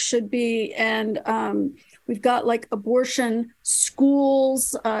topic should be? And we've got like abortion,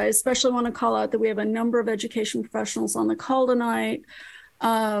 schools. I especially want to call out that we have a number of education professionals on the call tonight.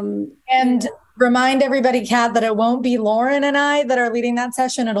 And remind everybody, Kat, that it won't be Lauren and I that are leading that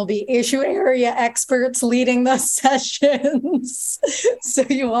session. It'll be issue area experts leading the sessions. So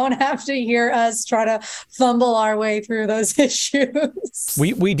you won't have to hear us try to fumble our way through those issues.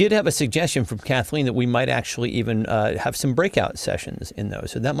 We did have a suggestion from Kathleen that we might actually even have some breakout sessions in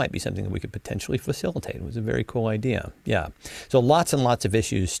those. So that might be something that we could potentially facilitate. It was a very cool idea. Yeah. So lots and lots of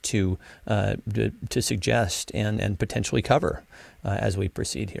issues to suggest and potentially cover as we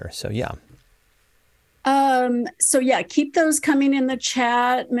proceed here. So, yeah. Keep those coming in the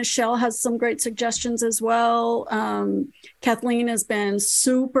chat. Michelle has some great suggestions as well. Kathleen has been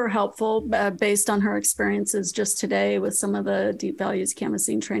super helpful based on her experiences just today with some of the deep values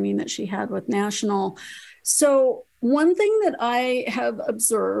canvassing training that she had with National. So one thing that I have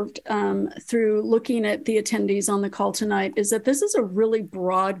observed through looking at the attendees on the call tonight is that this is a really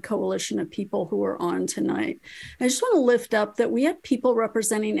broad coalition of people who are on tonight. I just want to lift up that we have people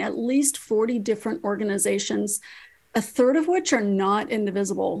representing at least 40 different organizations, a third of which are not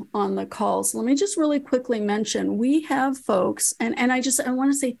indivisible on the calls. Let me just really quickly mention, we have folks, and I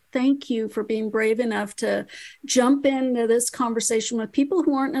want to say thank you for being brave enough to jump into this conversation with people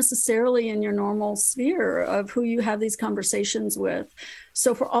who aren't necessarily in your normal sphere of who you have these conversations with.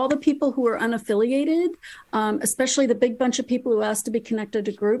 So for all the people who are unaffiliated, especially the big bunch of people who asked to be connected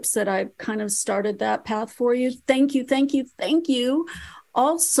to groups that I've kind of started that path for you, thank you, thank you, thank you.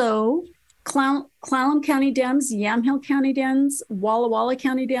 Also, Clallam County Dems, Yamhill County Dems, Walla Walla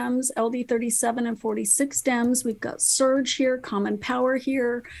County Dems, LD 37 and 46 Dems. We've got Surge here, Common Power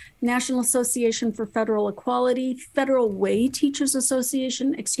here, National Association for Federal Equality, Federal Way Teachers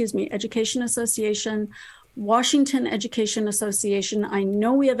Association, Education Association, Washington Education Association. I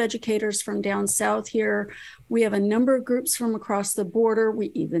know we have educators from down south here. We have a number of groups from across the border.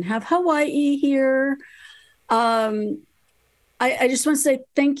 We even have Hawaii here. I just want to say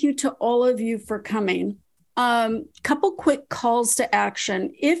thank you to all of you for coming. Couple quick calls to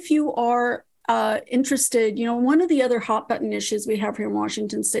action. If you are interested, one of the other hot button issues we have here in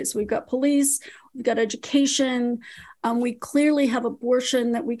Washington State, so we've got police, we've got education, we clearly have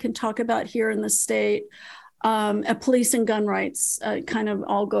abortion that we can talk about here in the state, police and gun rights kind of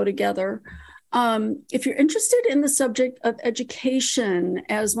all go together. If you're interested in the subject of education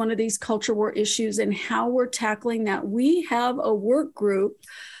as one of these culture war issues and how we're tackling that, we have a work group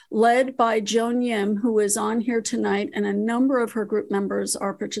led by Joan Yim, who is on here tonight, and a number of her group members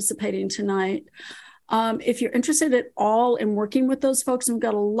are participating tonight. If you're interested at all in working with those folks, and we've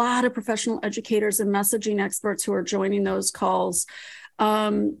got a lot of professional educators and messaging experts who are joining those calls,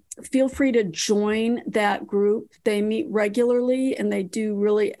 feel free to join that group. They meet regularly and they do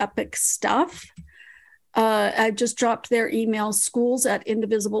really epic stuff. I just dropped their email,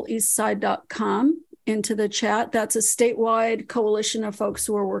 schools@indivisibleeastside.com, into the chat. That's a statewide coalition of folks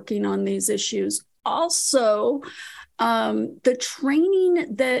who are working on these issues. Also, the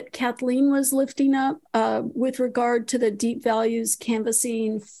training that Kathleen was lifting up with regard to the Deep Values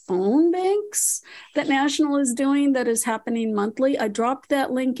Canvassing phone banks that National is doing, that is happening monthly. I dropped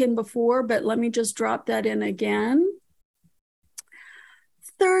that link in before, but let me just drop that in again.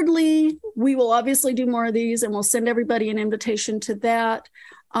 Thirdly, we will obviously do more of these, and we'll send everybody an invitation to that.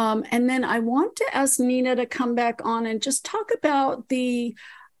 And then I want to ask Nina to come back on and just talk about the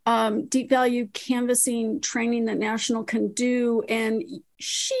deep value canvassing training that National can do. And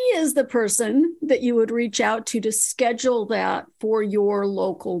she is the person that you would reach out to schedule that for your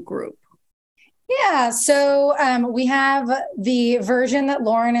local group. Yeah, so we have the version that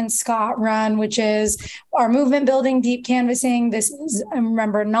Lauren and Scott run, which is our movement building deep canvassing. This is,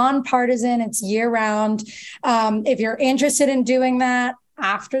 remember, nonpartisan, it's year round. If you're interested in doing that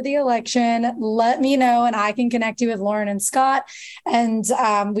after the election, let me know and I can connect you with Lauren and Scott, and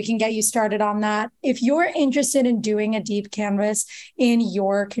we can get you started on that. If you're interested in doing a deep canvas in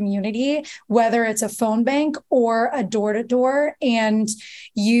your community, whether it's a phone bank or a door-to-door, and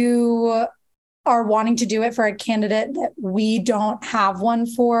you are wanting to do it for a candidate that we don't have one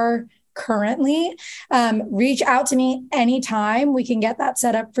for currently, reach out to me anytime. We can get that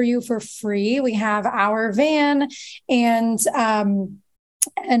set up for you for free. We have our van and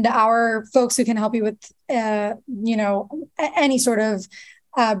our folks who can help you with, any sort of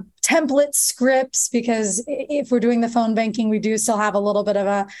template scripts, because if we're doing the phone banking, we do still have a little bit of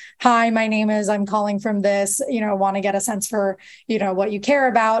a, hi, my name is, I'm calling from this, want to get a sense for, what you care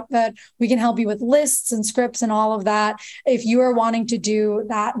about, but we can help you with lists and scripts and all of that if you are wanting to do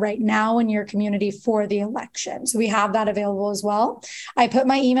that right now in your community for the election. So we have that available as well. I put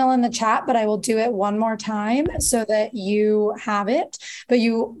my email in the chat, but I will do it one more time so that you have it, but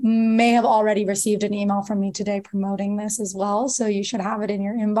you may have already received an email from me today promoting this as well. So you should have it in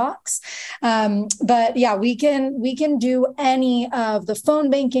your inbox. But yeah, we can do any of the phone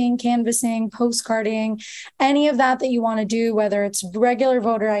banking, canvassing, postcarding, any of that you want to do, whether it's regular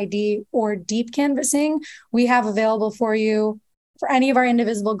voter ID or deep canvassing, we have available for you for any of our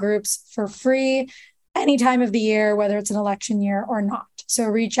indivisible groups for free, any time of the year, whether it's an election year or not. So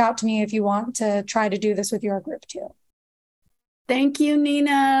reach out to me if you want to try to do this with your group too. Thank you,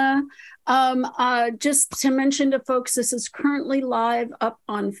 Nina. Just to mention to folks, this is currently live up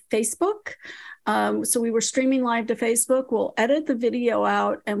on Facebook. So we were streaming live to Facebook. We'll edit the video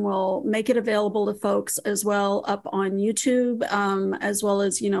out and we'll make it available to folks as well up on YouTube, as well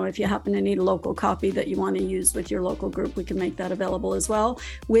as, if you happen to need a local copy that you want to use with your local group, we can make that available as well.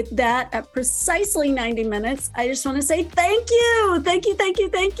 With that, at precisely 90 minutes, I just want to say thank you. Thank you, thank you,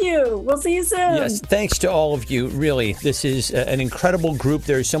 thank you. We'll see you soon. Yes, thanks to all of you. Really, this is an incredible group.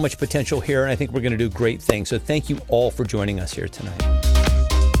 There's so much potential here, and I think we're going to do great things. So thank you all for joining us here tonight.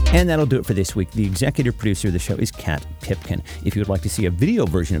 And that'll do it for this week. The executive producer of the show is Kat Pipkin. If you would like to see a video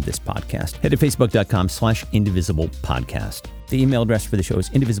version of this podcast, head to facebook.com/indivisiblepodcast. The email address for the show is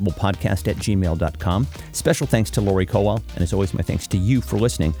indivisiblepodcast@gmail.com. Special thanks to Lori Colwell. And as always, my thanks to you for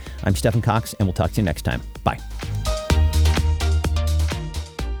listening. I'm Stephen Cox, and we'll talk to you next time. Bye.